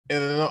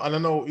 And I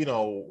know,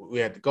 we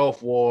had the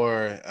Gulf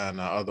War and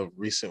other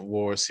recent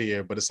wars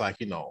here, but it's like,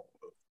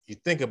 you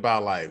think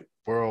about like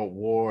World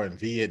War and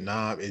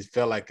Vietnam. It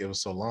felt like it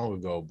was so long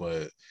ago,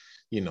 but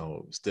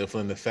still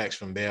feeling the effects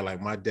from there.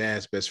 Like my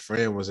dad's best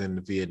friend was in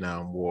the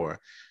Vietnam War,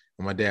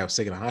 and my dad was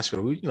sick in the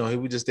hospital. He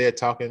was just there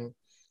talking,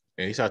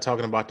 and he started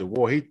talking about the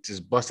war. He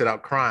just busted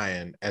out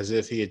crying as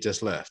if he had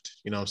just left.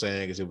 You know what I'm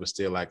saying? Because it was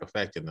still like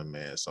affecting him,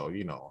 man. So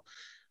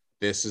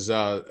this is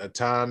a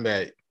time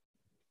that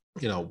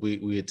we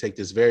would take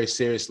this very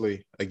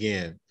seriously.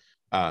 Again,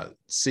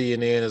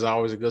 CNN is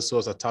always a good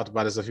source. I talked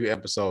about this a few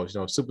episodes.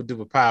 Super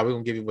Duper Pie, we're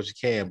gonna give you what you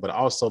can, but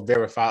also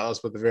verify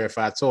us with the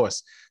verified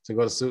source. So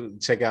go to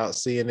check out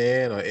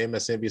CNN or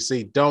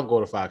MSNBC. Don't go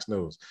to Fox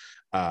News.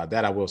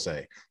 That I will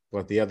say.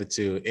 But the other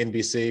two,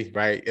 NBC,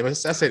 right? I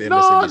said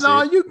MSNBC.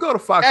 No, you go to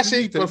Fox.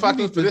 Actually, go to Fox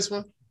News for this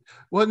one.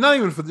 Well, not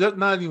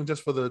even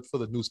just for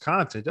the news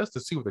content, just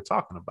to see what they're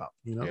talking about.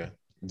 Yeah.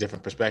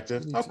 Different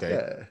perspective.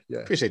 Okay.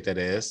 Yeah. Appreciate that,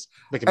 Az.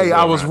 Hey,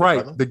 I was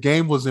right. The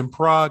game was in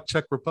Prague,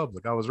 Czech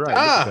Republic. I was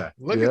right.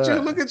 Look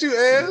at you,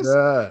 Az.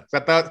 Yeah. I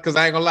thought, because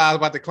I ain't gonna lie, I was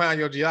about to clown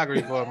your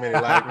geography for a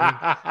minute. Like,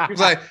 he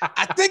was like,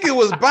 I think it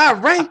was by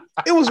right.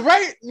 It was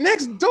right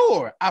next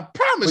door. I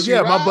promise you.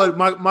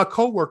 Yeah, my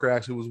coworker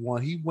actually was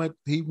one. He went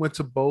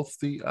to both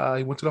the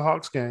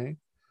Hawks game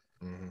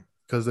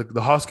because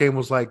the Hawks game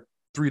was like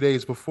 3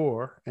 days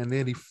before, and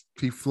then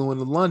he flew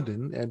into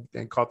London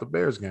and caught the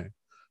Bears game.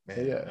 Man,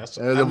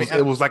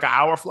 it was like an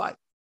hour flight.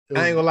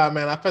 I ain't gonna lie,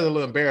 man. I felt a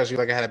little embarrassed.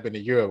 Like I had been to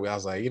Europe. I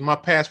was like, my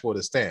passport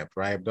is stamped,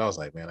 right? But I was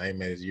like, man, I ain't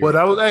made it to Europe.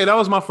 Well, that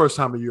was my first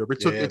time in Europe.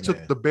 It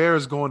took the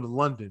Bears going to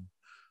London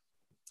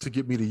to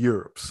get me to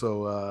Europe.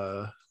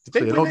 So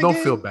don't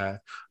feel bad.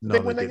 No,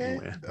 they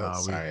didn't win.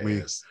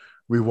 No,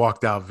 we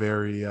walked out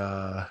very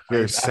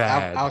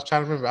sad. I was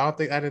trying to remember.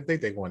 I didn't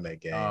think they won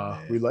that game.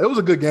 It was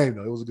a good game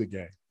though. It was a good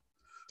game.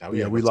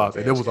 We lost.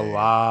 And there was a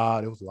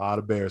lot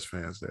of Bears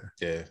fans there.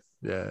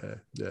 Yeah.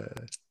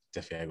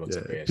 Definitely go to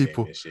the Bears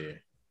game this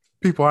year.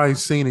 People I ain't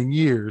seen in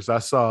years. I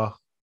saw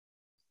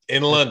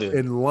in London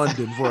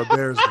for a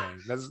Bears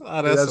game.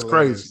 That's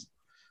crazy.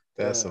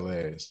 That's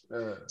hilarious.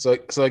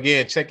 So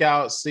again, check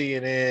out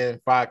CNN,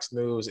 Fox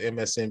News,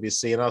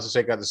 MSNBC, and also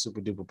check out the Super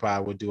Duper Pie.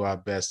 We'll do our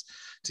best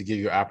to give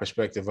you our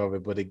perspective of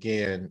it. But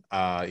again,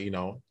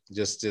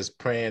 just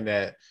praying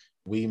that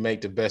we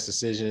make the best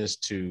decisions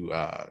to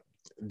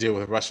deal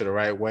with Russia the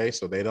right way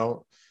so they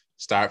don't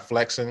start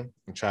flexing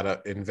and try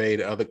to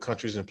invade other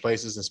countries and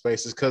places and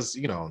spaces. Because,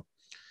 you know,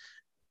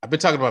 I've been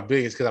talking about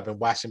billions because I've been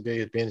watching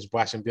Billions, binge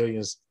watching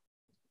Billions.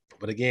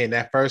 But again,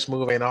 that first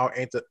move ain't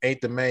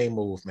the main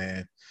move,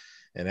 man.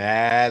 And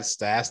that's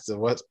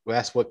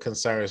what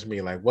concerns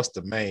me. Like, what's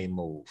the main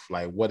move?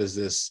 Like, what is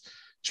this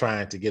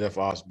trying to get us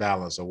off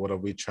balance, or what are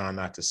we trying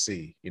not to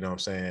see? You know what I'm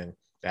saying?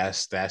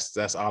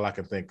 That's all I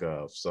can think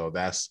of. So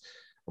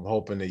I'm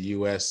hoping the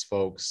U.S.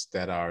 folks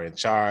that are in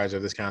charge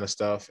of this kind of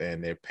stuff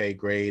and their pay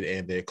grade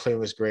and their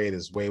clearance grade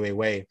is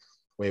way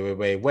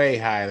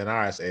higher than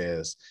ours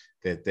is,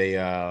 that they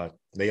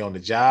on the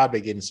job,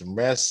 they're getting some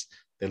rest,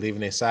 they're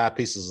leaving their side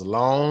pieces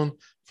alone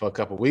for a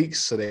couple of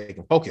weeks so they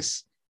can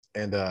focus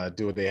and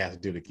do what they have to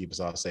do to keep us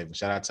all safe. And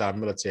shout out to our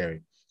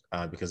military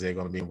because they're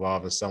going to be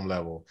involved in some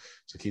level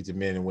to keep the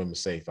men and women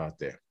safe out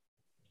there.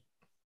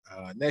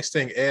 Next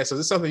thing, Ed, so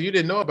this is something you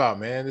didn't know about,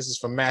 man. This is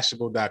from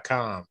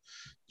Mashable.com.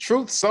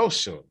 Truth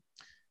Social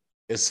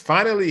is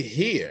finally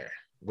here.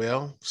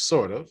 Well,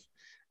 sort of.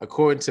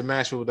 According to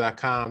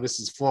Mashable.com, this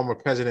is former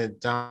President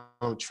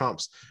Donald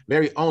Trump's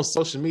very own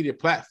social media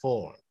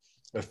platform.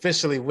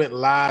 Officially went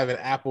live in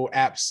Apple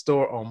App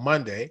Store on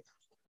Monday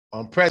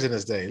on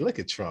President's Day. Look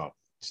at Trump.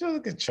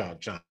 Look at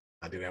Trump trying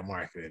to do that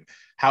marketing.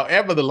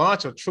 However, the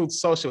launch of Truth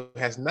Social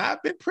has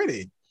not been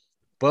pretty.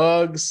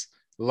 Bugs,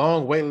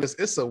 long wait list.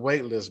 It's a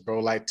wait list, bro.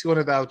 Like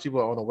 200,000 people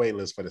are on a wait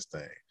list for this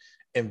thing.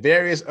 And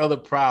various other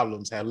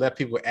problems have left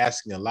people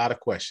asking a lot of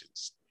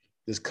questions.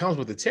 This comes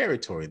with the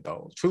territory,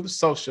 though. Truth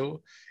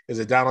Social is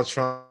a Donald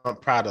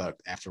Trump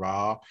product, after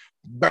all.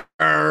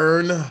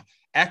 Burn.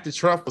 After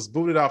Trump was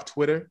booted off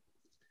Twitter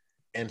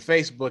and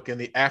Facebook in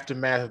the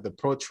aftermath of the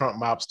pro-Trump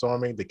mob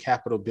storming the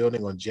Capitol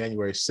building on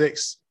January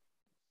 6th,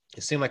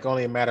 it seemed like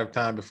only a matter of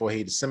time before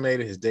he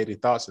disseminated his daily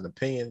thoughts and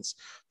opinions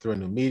through a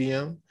new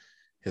medium.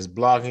 His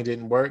blogging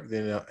didn't work.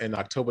 Then in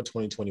October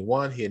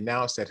 2021, he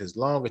announced that his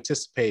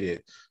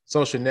long-anticipated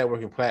social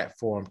networking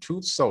platform,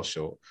 Truth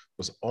Social,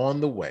 was on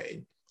the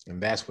way. And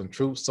that's when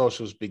Truth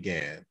Social's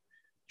began.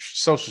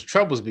 Social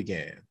troubles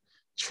began.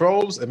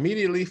 Trolls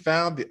immediately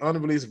found the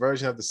unreleased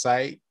version of the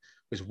site,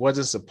 which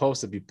wasn't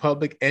supposed to be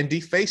public, and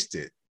defaced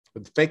it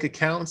with fake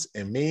accounts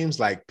and memes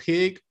like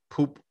pig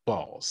poop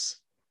balls.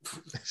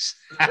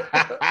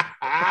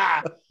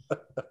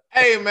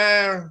 Hey,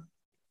 man.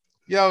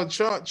 Yo,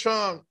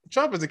 Trump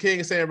is the king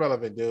of saying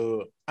relevant,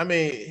 dude. I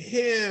mean,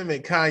 him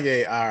and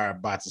Kanye are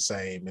about the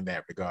same in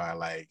that regard.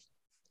 Like,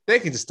 they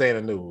can just stay in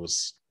the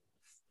news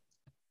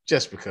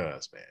just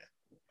because, man.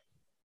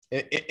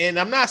 And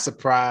I'm not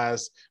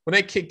surprised when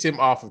they kicked him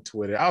off of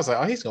Twitter. I was like,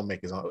 oh, he's going to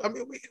make his own. I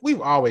mean,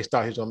 we've always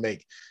thought he was going to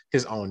make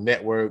his own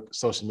network,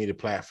 social media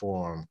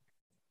platform,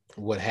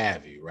 what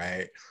have you,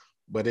 right?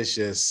 But it's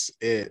just,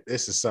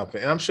 this is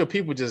something. And I'm sure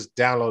people just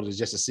downloaded it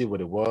just to see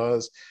what it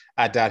was.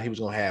 I doubt he was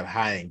going to have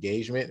high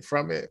engagement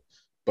from it.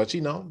 But,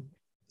 you know,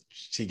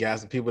 he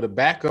got some people to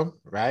back him,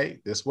 right?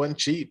 This wasn't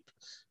cheap.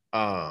 You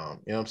know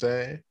what I'm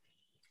saying?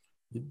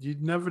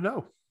 You'd never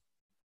know.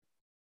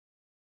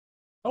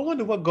 I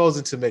wonder what goes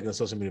into making a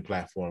social media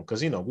platform,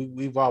 because, you know,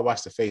 we've all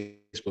watched the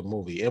Facebook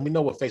movie and we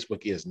know what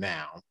Facebook is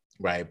now,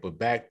 right? But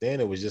back then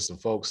it was just some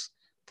folks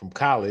from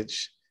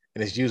college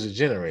and it's user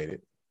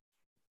generated.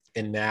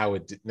 And now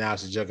it's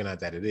a juggernaut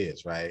that it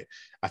is, right?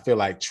 I feel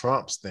like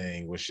Trump's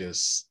thing was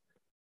just,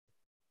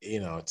 you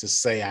know, to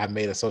say I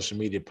made a social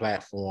media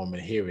platform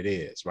and here it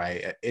is,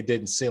 right? It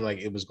didn't seem like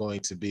it was going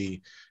to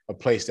be a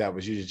place that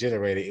was user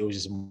generated. It was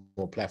just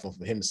more platform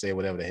for him to say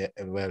whatever the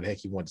heck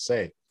he wanted to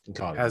say.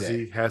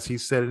 Has he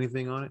said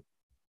anything on it?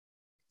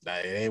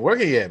 It ain't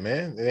working yet,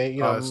 man. It ain't,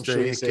 you know, I'm sure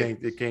it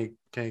can't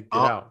get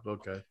out.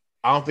 Okay.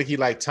 I don't think he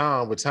like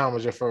Tom, but Tom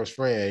was your first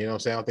friend. You know what I'm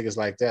saying? I don't think it's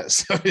like that.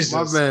 So it's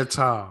my man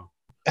Tom.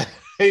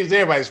 He was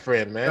everybody's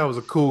friend, man. That was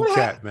a cool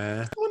cat,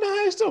 man. I wonder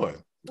how he's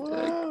doing.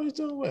 Well, he's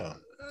doing well.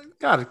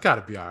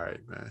 Gotta be all right,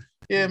 man.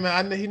 Yeah,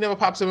 man. He never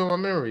pops up in my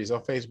memories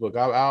on Facebook.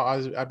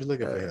 I'll be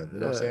looking for him. You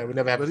know what I'm saying? We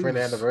never have a friend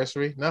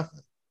anniversary.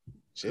 Nothing.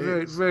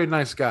 Very, very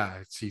nice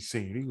guy. He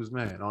seemed. He was,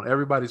 man, on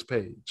everybody's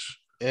page.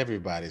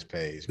 Everybody's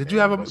page. Did you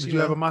have a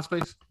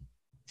MySpace?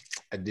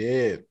 I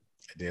did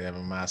have a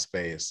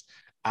MySpace.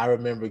 I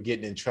remember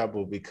getting in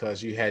trouble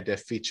because you had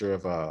that feature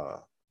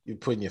of you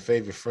putting your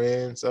favorite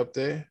friends up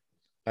there.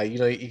 Like, you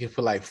know, you can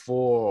put like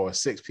 4 or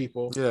 6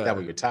 people that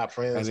were your top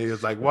friends. And he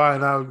was like, why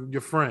not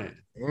your friend?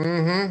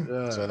 Mm-hmm.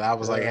 Yeah. So I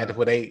was like, I had to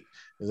put 8. I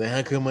was like,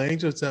 how come I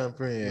ain't your top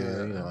friend?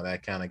 Yeah. You know,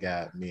 that kind of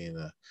got me in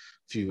a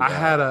few. I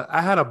had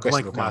a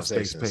blank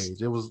MySpace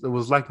page. It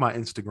was like my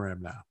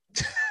Instagram now.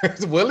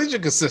 Well, at least you're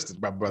consistent,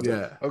 my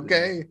brother. Yeah.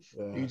 Okay.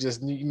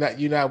 Yeah.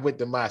 You're not with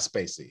the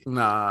MySpace.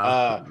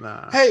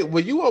 Nah. Hey, were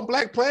you on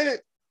Black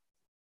Planet?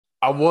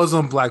 I was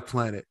on Black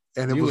Planet.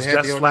 And it was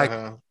just like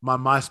my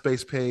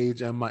MySpace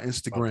page and my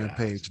Instagram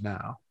page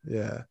now.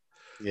 Yeah.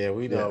 Yeah,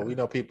 we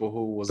know people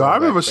who was. So I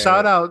remember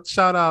shout out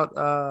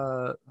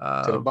to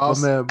the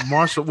boss, man,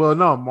 Marshall. Well,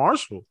 no,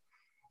 Marshall.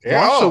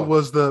 Yeah.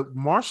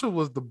 Marshall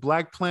was the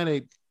Black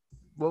Planet.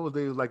 What was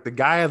they like? The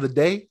guy of the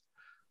day.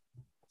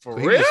 For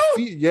real?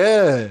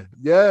 Yeah.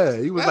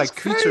 He was like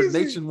featured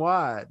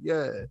nationwide.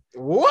 Yeah.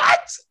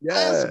 What? Yeah.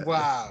 That's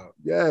wild.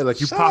 Yeah,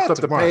 like you popped up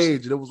the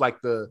page and it was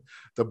like the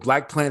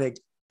Black Planet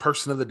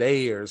person of the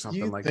day or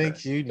something like that. You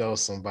think you know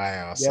somebody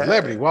else? Yeah.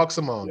 Celebrity walks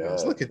among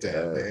us. Look at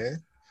that, man.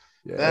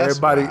 Yeah,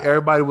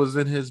 everybody was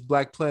in his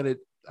Black Planet.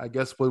 I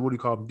guess what do you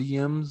call them?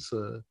 DMs?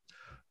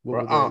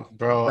 What were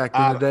they back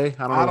in the day?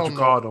 I don't know what you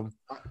called them.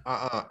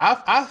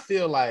 I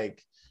feel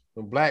like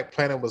when Black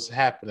Planet was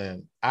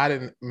happening, I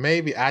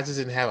just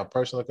didn't have a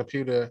personal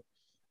computer.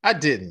 I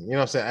didn't, you know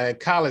what I'm saying? In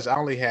college, I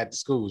only had the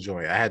school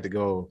joint. I had to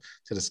go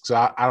to the, so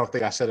I don't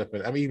think I set up,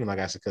 even like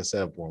I could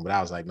set up one, but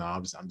I was like, no,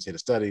 I'm just here to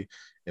study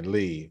and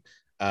leave.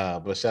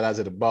 But shout out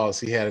to the boss.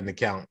 He had an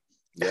account.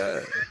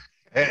 Yeah.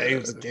 He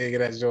was the king of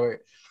that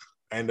joint.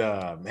 And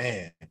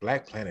man,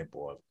 Black Planet,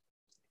 boy.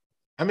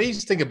 I mean, you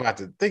just think about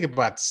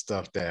the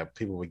stuff that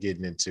people were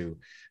getting into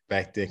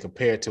back then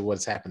compared to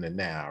what's happening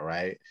now,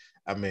 right?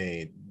 I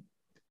mean,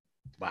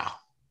 wow.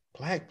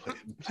 Black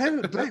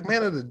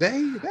Man of the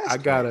Day. I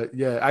got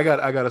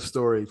a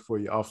story for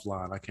you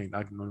offline. I'm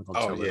gonna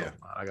tell it offline.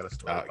 I got a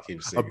story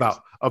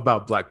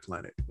about Black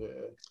Planet. Yeah.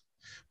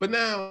 But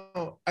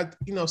now,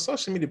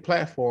 social media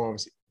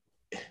platforms.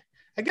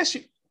 I guess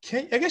you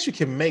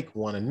can make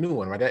one, a new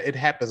one, right? It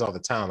happens all the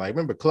time. Like,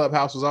 remember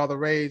Clubhouse was all the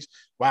rage?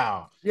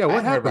 Wow. Yeah,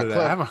 what happened to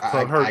that? I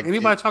haven't heard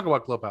anybody talk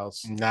about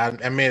Clubhouse. Nah,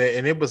 I mean,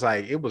 and it was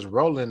like, it was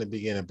rolling in the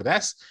beginning. But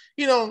that's,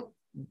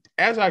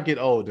 as I get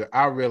older,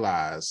 I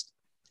realize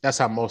that's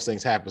how most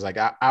things happen. Like,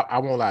 I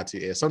won't lie to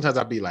you. Sometimes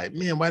I'll be like,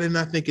 man, why didn't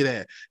I think of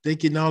that? They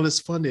getting all this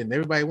funding.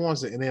 Everybody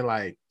wants it. And then,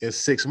 like, in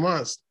 6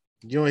 months,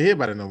 you don't hear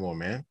about it no more,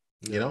 man.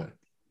 Yeah.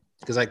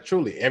 Because, like,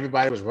 truly,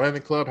 everybody was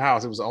running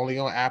Clubhouse. It was only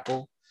on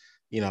Apple.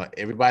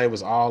 Everybody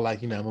was all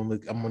like, I'm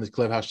on this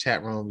Clubhouse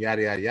chat room,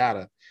 yada, yada,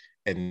 yada.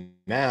 And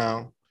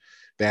now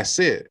that's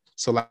it.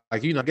 So, like, I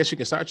guess you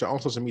can start your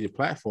own social media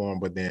platform,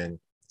 but then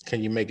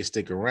can you make it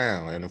stick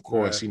around? And, of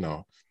course,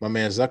 my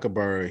man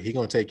Zuckerberg, he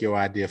going to take your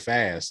idea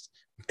fast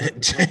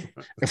and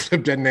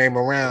flip that name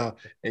around,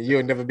 and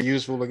you'll never be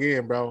useful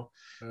again, bro.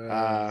 You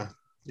know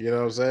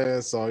what I'm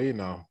saying? So,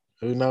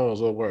 who knows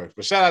what works.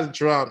 But shout out to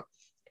Trump.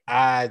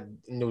 I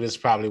knew this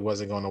probably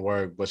wasn't going to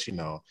work, but,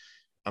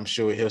 I'm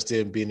sure he'll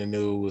still be in the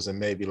news, and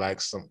maybe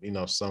like some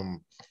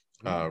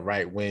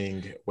right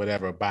wing,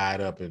 whatever, buy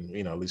it up and,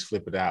 at least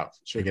flip it out.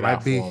 He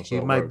might be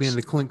in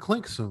the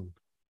clink soon.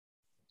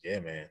 Yeah,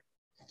 man.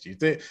 Do you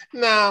think?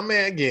 Nah,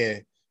 man,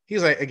 again.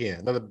 He's like,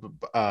 another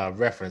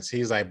reference.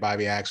 He's like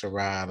Bobby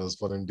Axelrod, those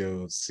for them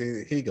dudes.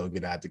 He gonna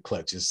get out the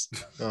clutches.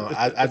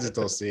 I just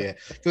don't see it.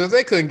 Because if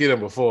they couldn't get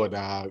him before,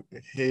 dog,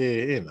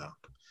 he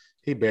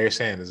Barry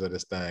Sanders of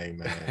this thing,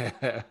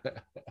 man.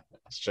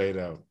 Straight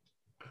up.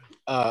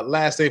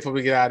 Last thing before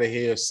we get out of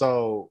here.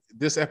 So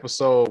this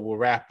episode will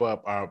wrap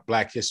up our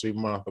Black History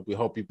Month, but we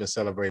hope you've been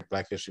celebrating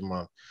Black History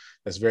Month.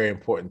 That's very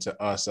important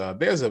to us.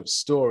 There's a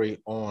story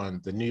on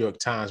the New York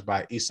Times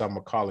by Esau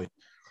McCaulley.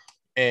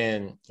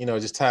 And,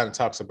 just kind of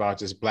talks about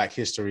just Black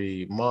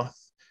History Month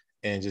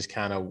and just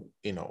kind of,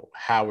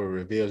 how it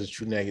reveals the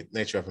true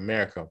nature of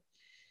America.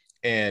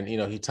 And,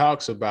 he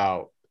talks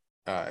about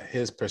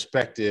his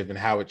perspective and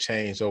how it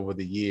changed over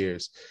the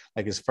years.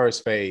 Like his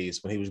first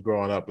phase when he was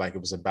growing up, like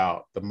it was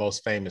about the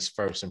most famous,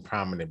 first and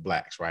prominent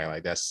Blacks, right?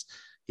 Like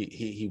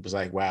he was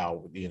like,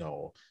 wow,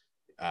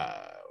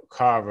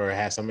 Carver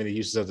had so many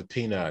uses of the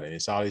peanut, and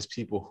it's all these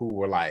people who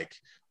were like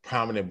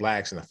prominent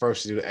Blacks and the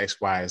first to do X,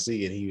 Y, and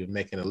Z, and he was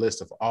making a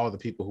list of all the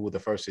people who were the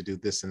first to do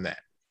this and that.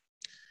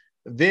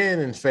 Then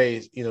in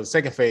phase, the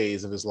second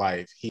phase of his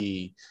life,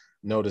 he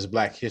noticed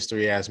Black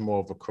history as more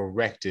of a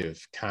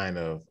corrective kind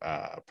of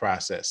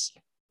process.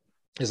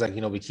 It's like,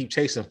 we keep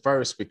chasing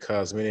first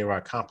because many of our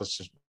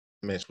accomplishments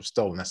were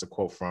stolen. That's a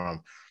quote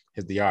from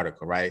the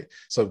article, right?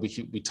 So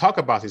we talk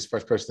about this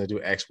first person to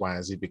do X, Y,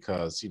 and Z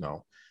because,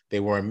 they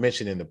weren't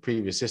mentioned in the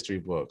previous history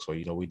books, or,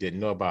 we didn't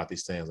know about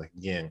these things. Like,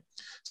 again,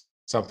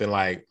 something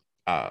like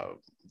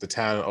the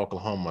town in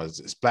Oklahoma,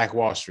 it's Black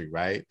Wall Street,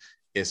 right?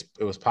 It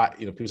was,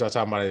 people started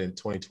talking about it in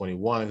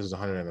 2021, it was the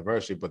 100th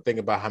anniversary, but think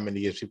about how many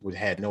years people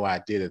had no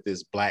idea that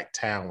this Black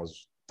town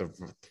was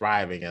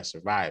thriving and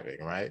surviving,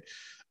 right?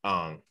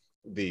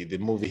 The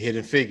movie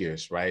Hidden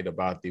Figures, right?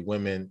 About the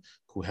women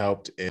who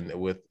helped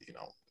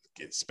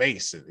get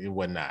space and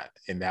whatnot.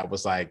 And that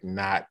was like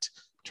not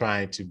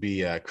trying to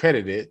be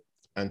credited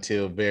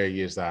until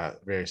various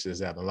years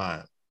down the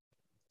line.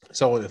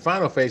 So in the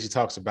final phase, he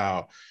talks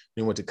about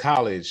when he went to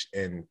college,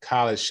 and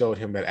college showed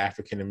him that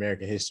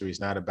African-American history is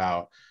not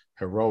about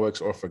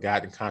heroics or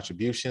forgotten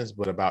contributions,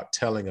 but about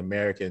telling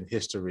American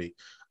history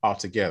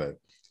altogether.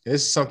 And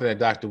this is something that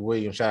Dr.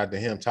 Williams, shout out to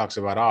him, talks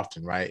about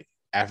often, right?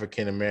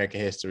 African-American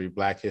history,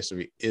 Black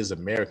history is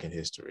American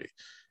history.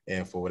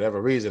 And for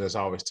whatever reason, it's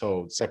always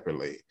told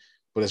separately,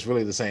 but it's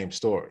really the same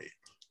story.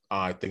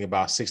 Think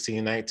about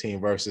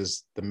 1619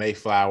 versus the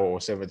Mayflower or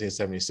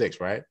 1776,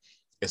 right?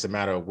 It's a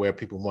matter of where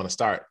people want to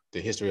start the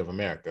history of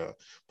America.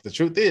 But the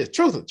truth is,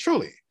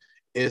 truly,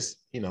 is,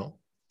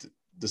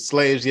 the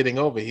slaves getting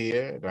over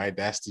here, right?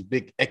 That's the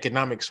big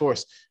economic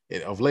source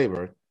of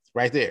labor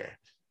right there.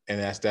 And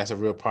that's a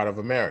real part of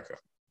America.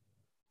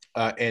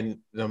 And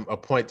a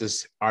point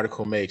this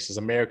article makes is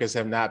Americans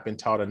have not been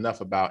taught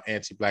enough about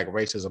anti-Black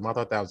racism. I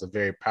thought that was a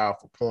very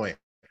powerful point.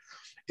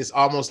 It's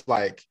almost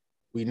like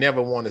we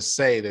never want to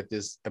say that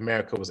this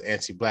America was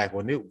anti-Black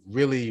when it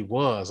really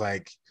was.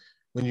 Like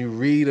when you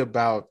read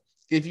about,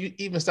 if you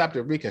even stopped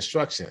at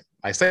Reconstruction,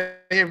 like say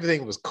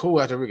everything was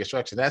cool after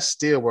Reconstruction, that's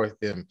still worth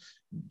them,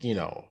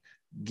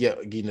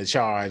 getting the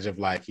charge of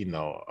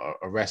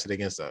arrested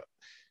against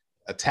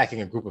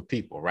attacking a group of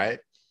people, right?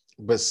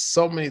 But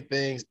so many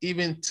things,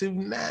 even to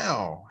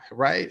now,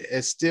 right?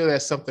 It's still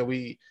that's something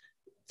we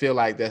feel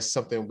like that's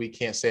something we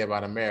can't say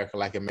about America,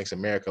 like it makes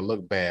America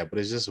look bad, but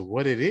it's just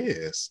what it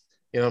is.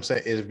 You know what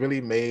I'm saying? It's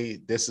really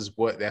made,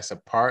 that's a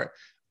part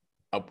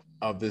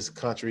of this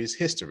country's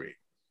history,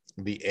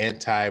 the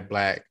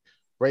anti-Black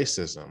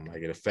racism.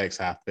 Like it affects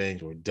how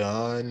things were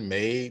done,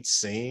 made,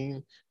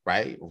 seen,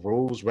 right?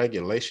 Rules,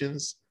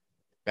 regulations.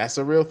 That's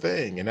a real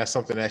thing. And that's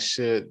something that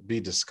should be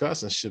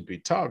discussed and should be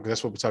taught.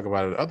 That's what we talk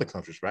about in other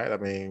countries, right? I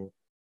mean,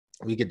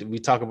 we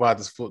talk about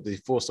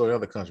the full story in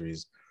other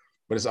countries,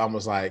 but it's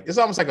almost like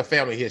a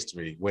family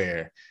history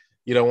where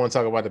you don't want to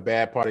talk about the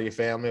bad part of your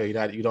family, or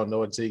you don't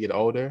know it until you get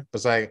older. But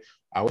it's like,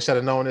 I wish I'd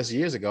have known this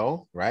years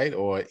ago, right?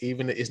 Or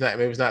even maybe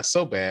it's not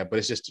so bad, but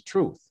it's just the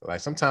truth. Like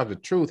sometimes the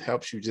truth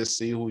helps you just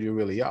see who you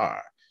really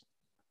are.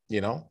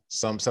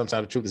 Sometimes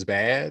the truth is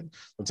bad,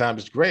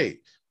 sometimes it's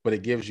great, but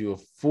it gives you a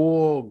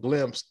full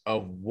glimpse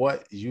of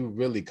what you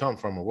really come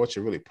from or what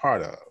you're really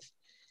part of.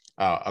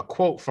 A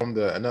quote from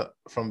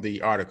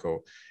the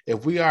article: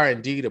 "If we are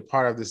indeed a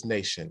part of this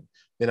nation,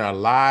 then our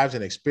lives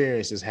and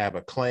experiences have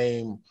a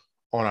claim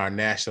on our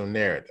national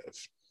narrative."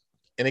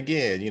 And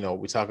again,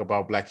 we talk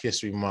about Black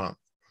History Month,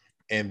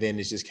 and then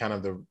it's just kind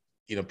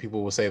of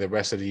people will say the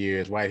rest of the year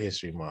is White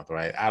History Month,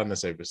 right? I don't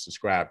necessarily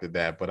subscribe to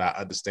that, but I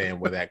understand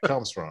where that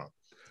comes from,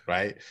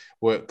 right?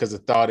 Well, because the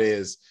thought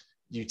is,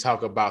 you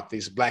talk about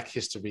these Black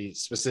history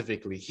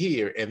specifically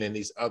here, and then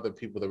these other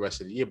people the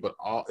rest of the year, but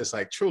it's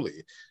like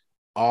truly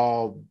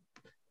all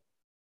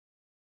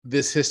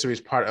this history is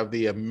part of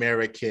the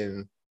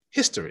American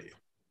history.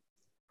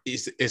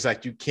 It's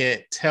like you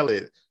can't tell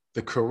it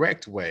the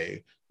correct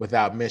way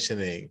without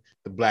mentioning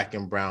the Black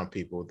and brown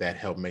people that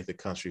helped make the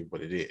country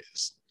what it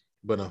is.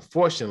 But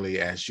unfortunately,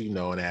 as you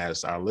know, and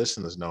as our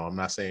listeners know, I'm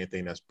not saying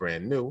anything that's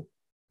brand new.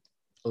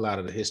 A lot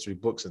of the history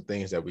books and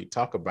things that we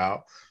talk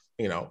about,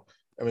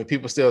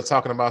 people still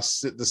talking about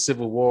the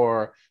Civil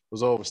War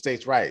was over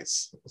states'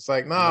 rights. It's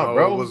like, no,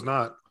 bro, it was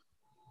not.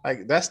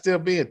 Like that's still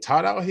being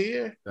taught out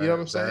here. You know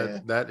what I'm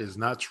saying? That is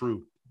not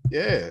true.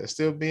 Yeah, it's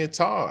still being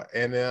taught.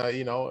 And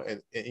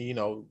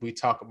we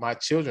talk. My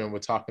children were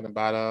talking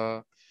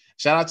about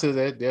shout out to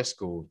their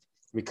school,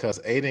 because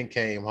Aiden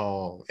came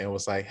home and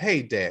was like,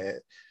 "Hey, Dad,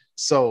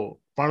 so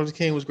Martin Luther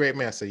King was a great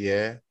man." I said,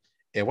 "Yeah."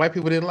 And white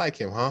people didn't like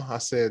him, huh? I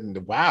said,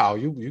 "Wow,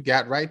 you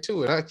got right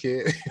to it, huh,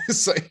 kid?"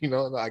 So,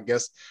 I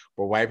guess,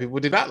 but white people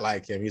did not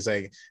like him. He's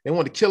like, "They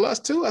wanted to kill us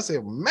too." I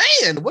said,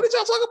 "Man, what did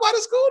y'all talk about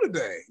at school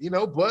today?"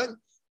 But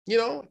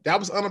that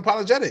was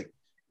unapologetic.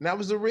 And that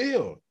was the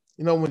real.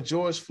 When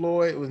George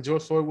Floyd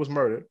was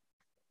murdered,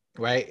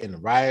 right? And the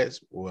riots,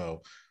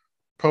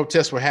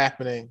 protests were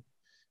happening,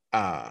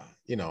 and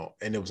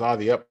it was all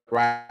the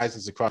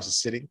uprisings across the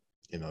city.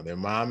 Their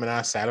mom and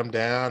I sat them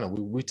down and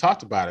we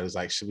talked about it. It was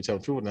like, should we tell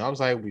the truth? And I was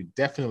like, we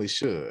definitely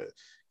should,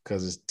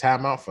 because it's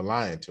time out for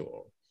lying to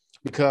them,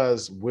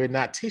 because we're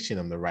not teaching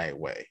them the right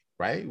way,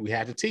 right? We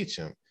have to teach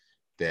them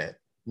that,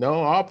 no,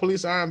 all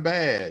police aren't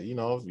bad. You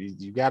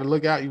got to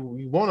look out.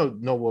 You want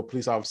to know what a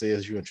police officer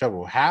is, you're in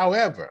trouble.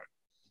 However,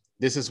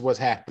 this is what's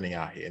happening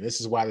out here. And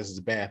this is why this is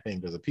a bad thing,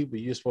 because the people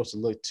you're supposed to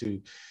look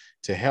to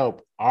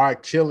help are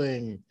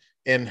killing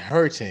and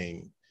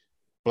hurting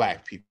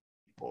Black people.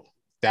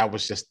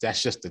 That's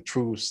just the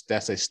truth.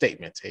 That's a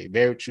statement, a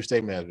very true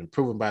statement that has been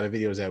proven by the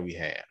videos that we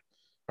have,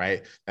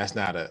 right? That's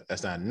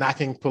not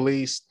knocking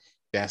police.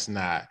 That's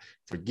not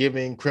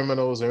forgiving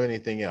criminals or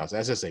anything else.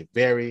 That's just a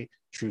very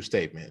true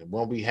statement.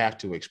 One we have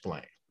to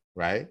explain,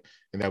 right?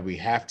 And that we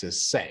have to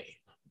say.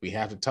 We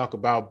have to talk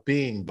about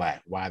being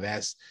Black, why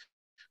that's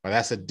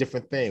a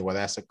different thing, why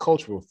that's a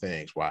cultural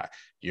thing, why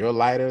you're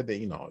lighter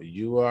than,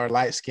 you are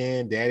light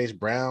skinned, daddy's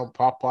brown,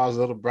 papa's a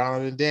little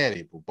browner than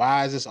daddy. But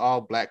why is this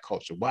all Black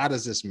culture? Why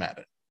does this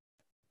matter?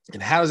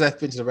 And how does that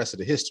fit into the rest of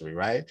the history,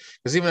 right?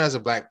 Because even as a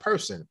Black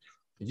person,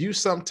 you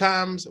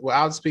sometimes,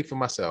 I'll speak for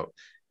myself,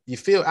 you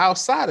feel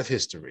outside of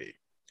history,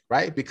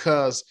 right?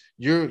 Because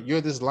you're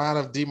this line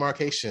of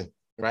demarcation,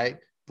 right?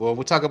 Well,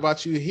 we'll talk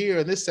about you here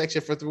in this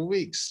section for 3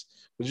 weeks,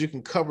 but you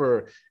can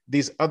cover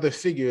these other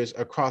figures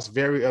across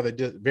various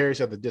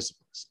other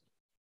disciplines.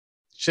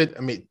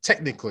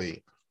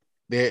 Technically,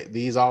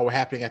 these all were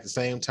happening at the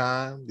same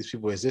time. These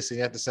people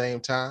existing at the same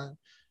time.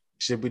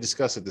 Should be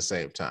discussed at the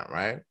same time,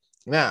 right?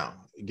 Now,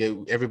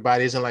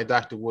 everybody isn't like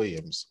Dr.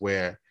 Williams,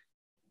 where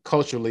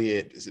culturally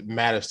it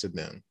matters to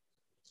them.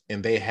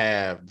 And they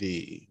have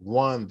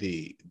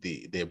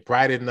they're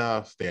bright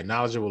enough, they're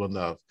knowledgeable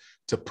enough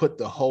to put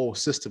the whole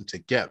system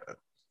together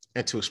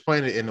and to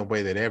explain it in a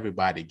way that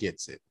everybody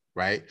gets it.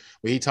 right?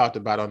 Where he talked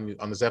about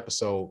on this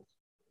episode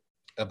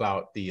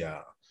about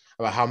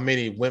about how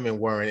many women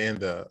weren't in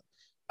the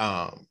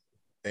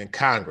in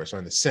Congress or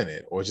in the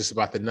Senate, or just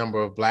about the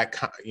number of black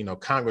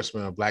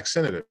congressmen or black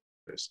senators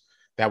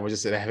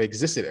that have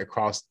existed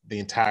across the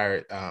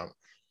entire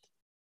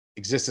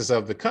existence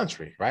of the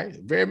country, right?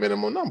 Very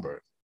minimal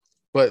number.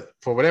 But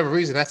for whatever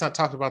reason, that's not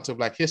talked about until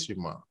Black History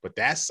Month. But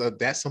that's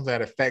something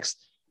that affects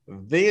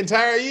the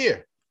entire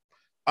year.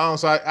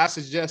 So I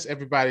suggest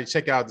everybody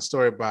check out the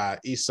story by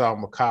Esau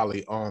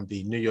McCaulley on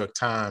the New York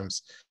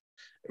Times.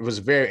 It was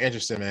very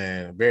interesting,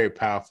 man, very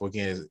powerful.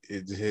 Again,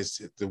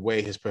 the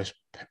way his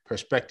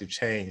perspective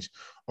changed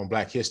on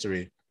Black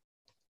history.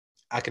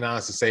 I can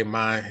honestly say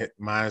mine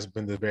has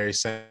been the very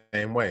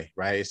same way,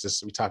 right? It's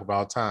just, we talk about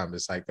all the time.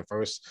 It's like the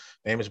first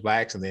name is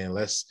Blacks, and then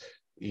let's,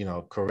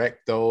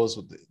 correct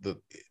those,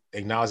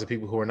 acknowledge the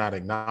people who are not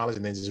acknowledged,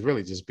 and then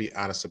just be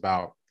honest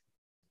about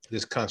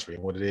this country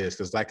and what it is.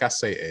 Because like I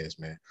say, Ez,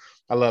 man,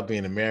 I love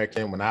being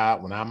American. When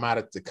I'm out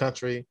of the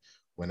country,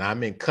 when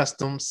I'm in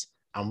customs,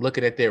 I'm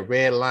looking at that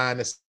red line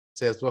that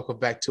says, "Welcome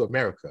back to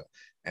America."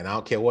 And I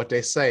don't care what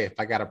they say. If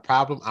I got a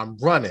problem, I'm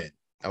running.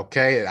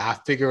 Okay. I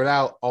figure it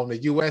out on the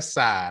US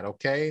side.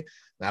 Okay.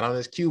 Not on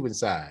this Cuban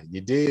side.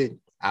 You did.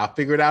 I'll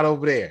figure it out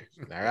over there.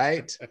 All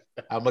right.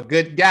 I'm a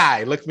good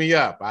guy. Look me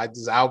up. I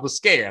was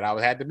scared. I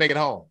had to make it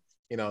home,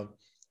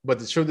 but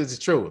the truth is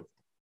the truth.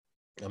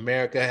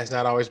 America has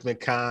not always been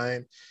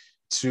kind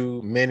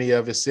to many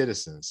of its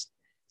citizens,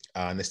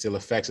 and it still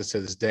affects us to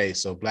this day.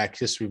 So Black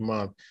History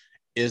Month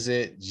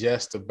isn't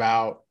just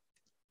about,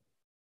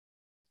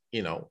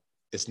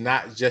 it's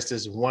not just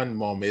this one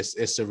moment.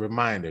 It's a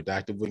reminder.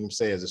 Dr. Williams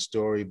says a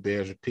story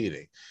bears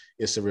repeating.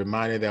 It's a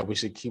reminder that we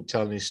should keep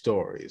telling these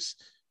stories,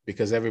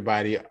 because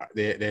everybody,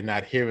 they're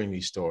not hearing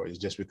these stories.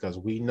 Just because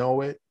we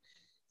know it,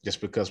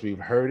 just because we've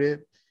heard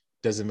it,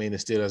 doesn't mean it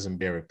still doesn't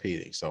bear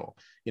repeating. So,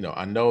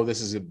 I know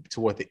this is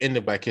toward the end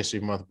of Black History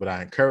Month, but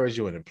I encourage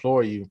you and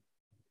implore you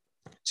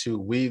to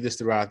weave this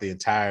throughout the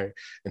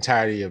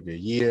entirety of your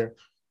year.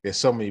 There's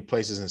so many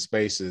places and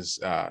spaces.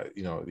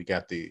 We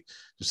got the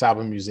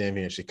DuSable Museum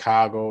here in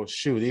Chicago.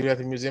 Shoot, even at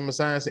the Museum of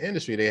Science and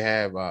Industry, they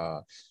have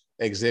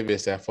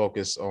exhibits that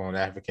focus on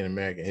African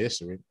American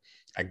history.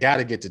 I got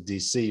to get to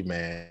DC,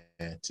 man,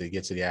 to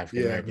get to the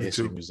African American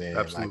History Museum.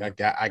 Absolutely.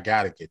 Like I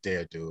got to get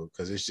there, dude,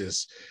 because it's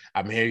just,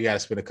 here you got to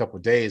spend a couple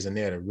of days in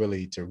there to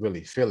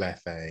really feel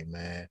that thing,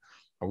 man.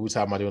 We were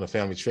talking about doing a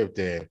family trip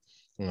there.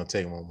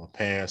 Taking my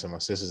parents and my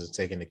sisters and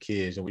taking the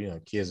kids.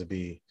 Kids will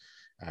be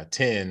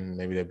 10,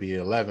 maybe they'll be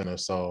 11 or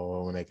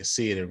so when they can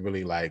see it and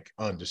really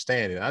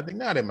understand it. I think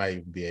now they might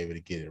even be able to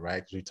get it,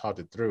 right? Because we talked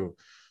it through,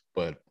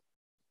 but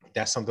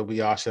that's something we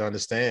all should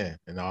understand.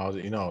 And all,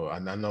 I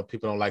know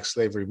people don't like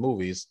slavery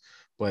movies,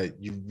 but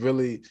you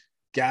really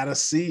gotta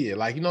see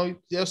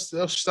it.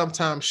 They'll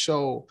sometimes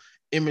show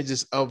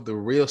images of the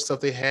real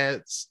stuff they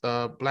had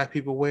Black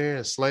people wear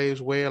and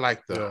slaves wear,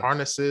 like the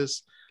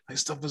harnesses,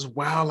 stuff is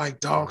wild.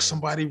 Dog,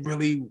 somebody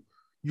really,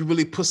 you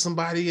really put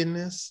somebody in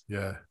this.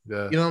 Yeah.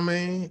 You know what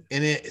I mean?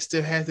 And it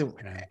still has them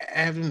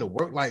having to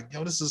work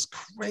this is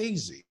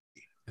crazy.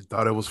 I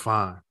thought it was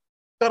fine.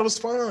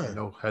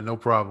 Had no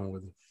problem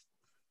with it.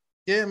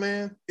 Yeah,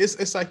 man.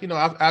 It's like,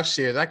 I've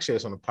shared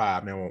this on the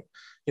pod, man.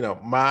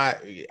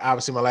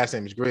 Obviously my last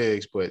name is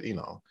Griggs, but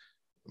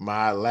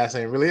my last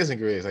name really isn't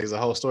Griggs. There's a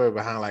whole story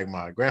behind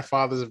my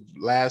grandfather's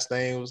last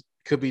name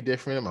could be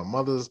different. My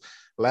mother's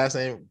last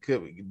name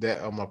could be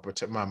that,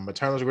 my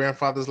maternal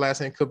grandfather's last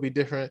name could be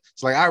different.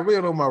 It's I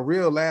really know what my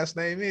real last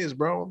name is,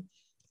 bro.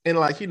 And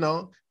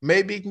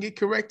maybe it can get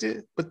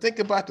corrected, but think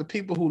about the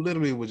people who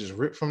literally were just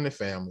ripped from their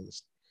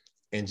families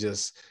and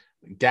just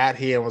got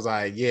here and was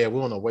like, yeah, we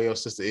don't know where your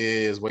sister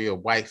is, where your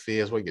wife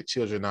is, where your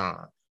children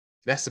are.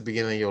 That's the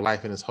beginning of your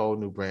life in this whole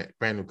new brand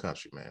new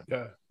country, man.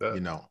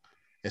 Yeah.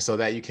 And so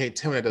that you can't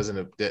tell me that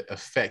doesn't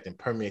affect and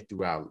permeate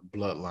throughout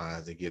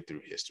bloodlines and get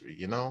through history,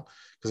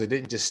 because it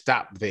didn't just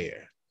stop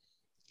there.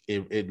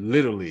 It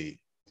literally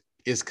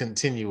is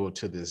continual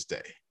to this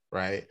day,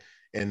 right?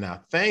 And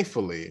now,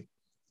 thankfully,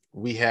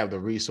 we have the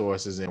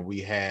resources and we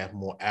have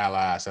more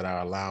allies that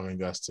are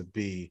allowing us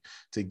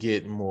to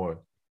get more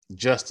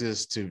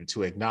justice,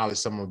 to acknowledge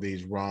some of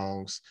these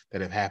wrongs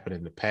that have happened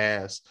in the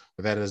past.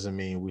 But that doesn't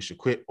mean we should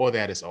quit or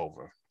that it's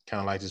over.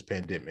 Kind of like this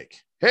pandemic.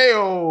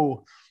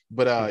 Hey-oh!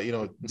 But,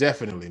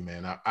 definitely,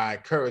 man, I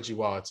encourage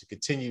you all to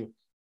continue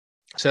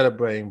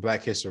celebrating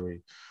Black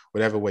history,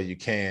 whatever way you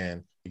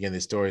can. Again,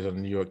 the stories on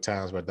the New York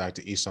Times by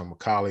Dr. Esau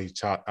McCaulley.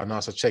 And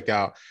also check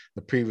out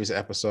the previous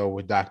episode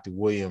with Dr.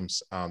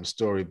 Williams. The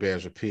story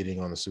bears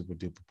repeating on the Super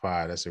Duper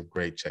Pod. That's a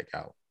great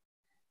checkout.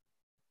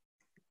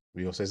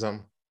 You gonna say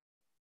something?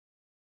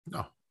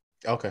 No.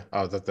 Okay.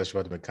 I thought you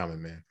about to be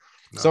coming, man.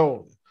 No.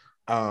 So,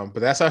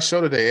 but that's our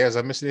show today. Has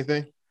I missed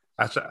anything?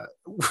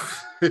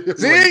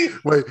 See?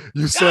 Wait,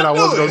 you said I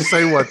wasn't going to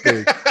say one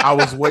thing. I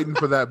was waiting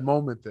for that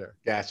moment there.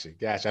 Gotcha.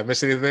 I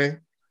missed anything?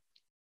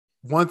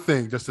 One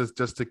thing, just to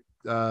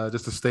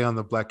stay on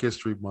the Black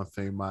History Month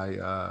thing. My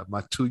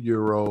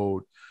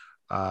 2-year-old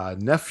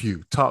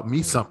nephew taught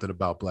me something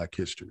about Black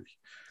history.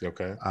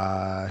 Okay.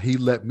 He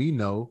let me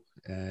know,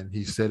 and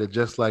he said it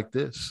just like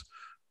this.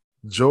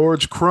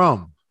 George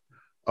Crumb,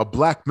 a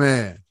Black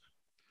man,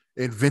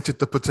 invented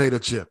the potato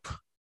chip.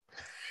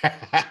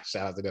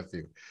 Shout out to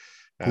nephew.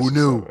 Who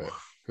knew?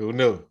 Who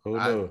knew?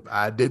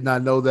 I did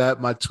not know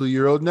that. My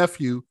 2-year-old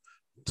nephew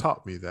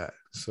taught me that.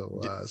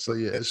 So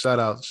yeah, shout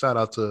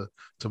out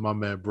to my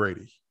man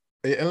Brady.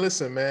 And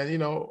listen,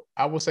 man,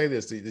 I will say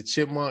this: the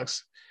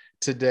Chipmunks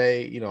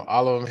today,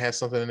 all of them had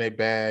something in their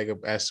bag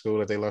at school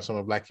that they learned some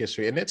of Black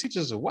history, and their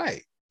teachers are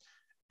white.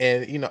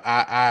 And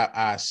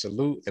I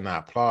salute and I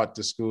applaud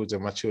the schools that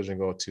my children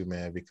go to,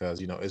 man,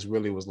 because it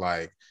really was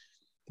like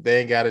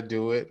they ain't got to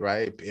do it,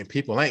 right? And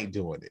people ain't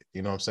doing it.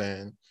 You know what I'm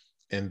saying?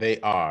 And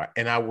they are.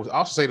 And I will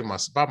also say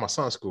about my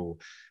son's school,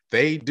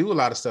 they do a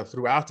lot of stuff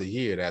throughout the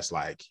year that's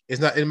like, it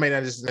may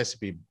not just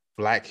necessarily be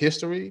Black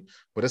history,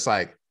 but it's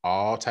like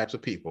all types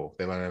of people.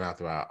 They learn it out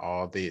throughout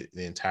all the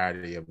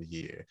entirety of the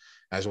year.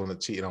 I just want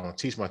to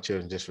teach my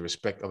children just to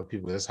respect other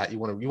people. That's how you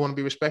want to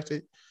be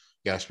respected.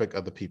 You got to respect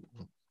other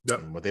people.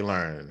 Yep. What they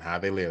learn and how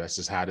they live. That's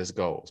just how this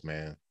goes,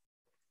 man.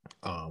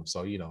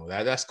 So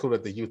that's cool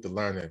that the youth are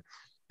learning,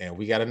 and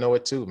we got to know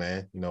it too,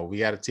 man. We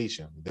got to teach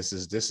them. This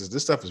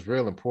stuff is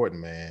real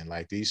important, man.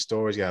 Like these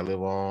stories got to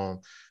live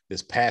on.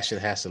 This passion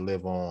has to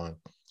live on.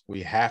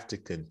 We have to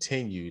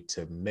continue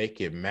to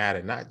make it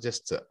matter, not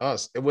just to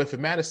us. If it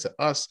matters to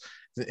us,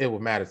 then it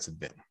will matter to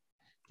them.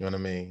 You know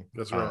what I mean?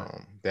 That's right.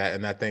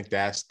 And I think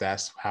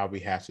that's how we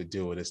have to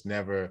do it. It's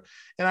never,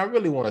 and I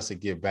really want us to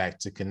get back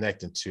to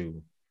connecting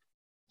to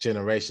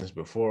generations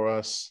before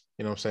us,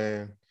 you know what I'm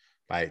saying?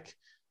 Like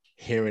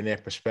hearing their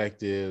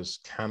perspectives,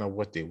 kind of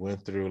what they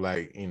went through,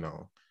 like,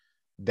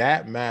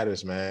 that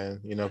matters,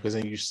 man, because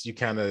then you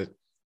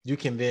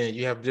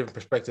have a different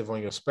perspective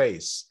on your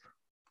space.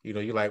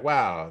 You're like,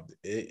 wow,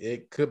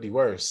 it could be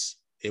worse.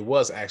 It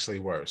was actually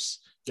worse.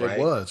 Right?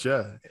 It was,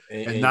 yeah.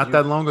 And not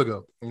that long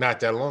ago. Not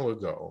that long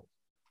ago.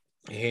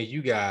 And here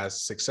you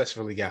guys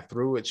successfully got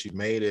through it. You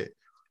made it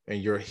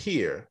and you're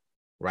here,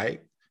 right?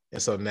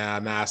 And so now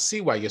I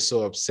see why you're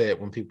so upset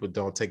when people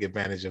don't take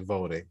advantage of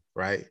voting,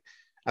 right?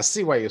 I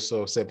see why you're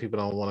so upset people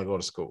don't want to go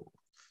to school.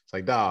 It's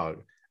like,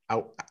 dog,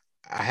 I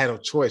had no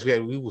choice.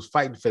 We was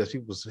fighting for this.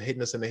 People was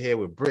hitting us in the head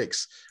with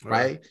bricks,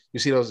 right? You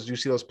see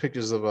those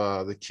pictures of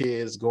the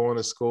kids going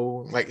to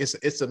school. Like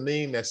it's a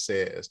meme that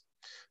says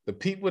the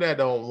people that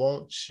don't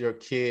want your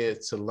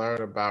kids to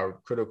learn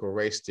about critical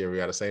race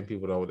theory are the same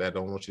people that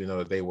don't want you to know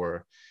that they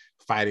were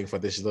fighting for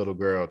this little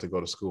girl to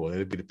go to school. And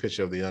it'd be the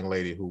picture of the young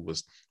lady who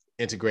was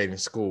integrating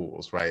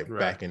schools, right,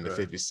 back in the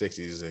 50s,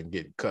 60s and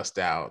getting cussed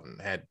out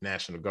and had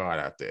National Guard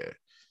out there.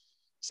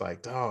 It's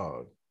like,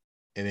 dog.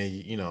 And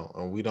then,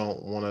 and we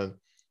don't want to,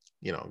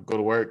 go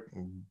to work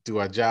and do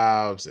our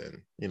jobs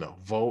and,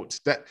 vote.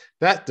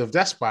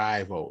 That's why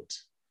I vote,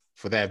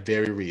 for that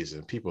very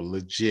reason. People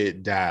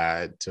legit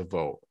died to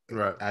vote.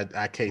 Right.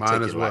 I can't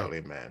take it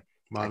lightly, man.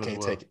 I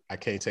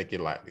can't take it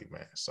lightly,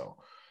 man. So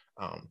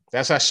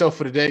that's our show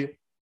for today.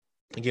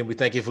 Again, we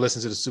thank you for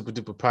listening to the Super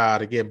Duper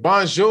Pod. Again,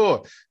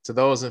 bonjour to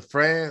those in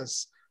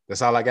France.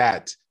 That's all I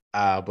got.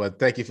 But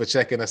thank you for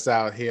checking us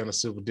out here on the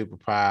Super Duper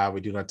Pod. We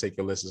do not take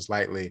your listens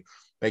lightly.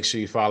 Make sure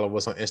you follow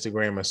us on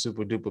Instagram at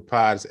Super Duper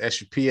Pod. It's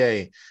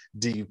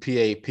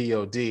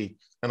SUPADUPAPOD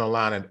and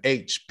online at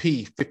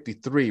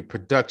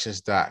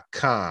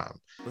HP53productions.com.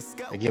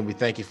 Again, we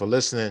thank you for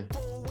listening.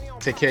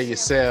 Take care of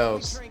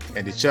yourselves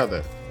and each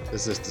other.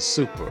 This is the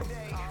Super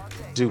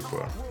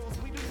Duper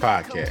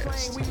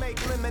Podcast.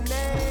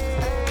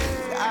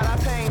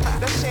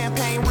 That's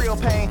champagne, real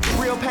pain,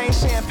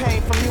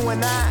 champagne from you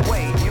and I.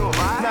 Wait, you and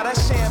I? Now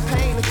that's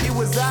champagne if you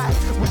was I.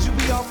 Would you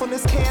be off on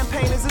this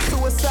campaign? Is it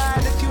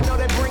suicide? If you know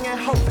that bringing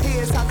hope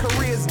here is how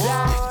careers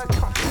die.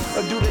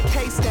 Or do the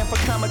K stand for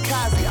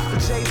kamikaze? The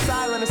J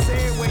silent is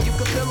everywhere, you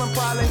can feel them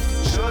probably.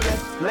 Surely,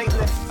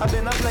 lately, I've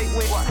been up late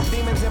with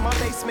demons in my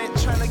basement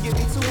trying to get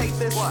me to hate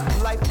this.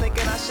 Life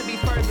thinking I should be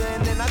further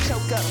and then I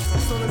choke up.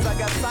 As soon as I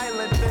got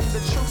silent, then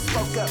the truth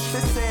spoke up.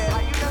 This said,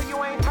 how you know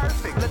you ain't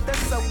perfect? Let that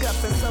soak up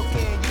and soak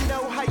in. You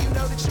know how you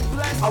know that you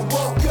blessed? I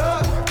woke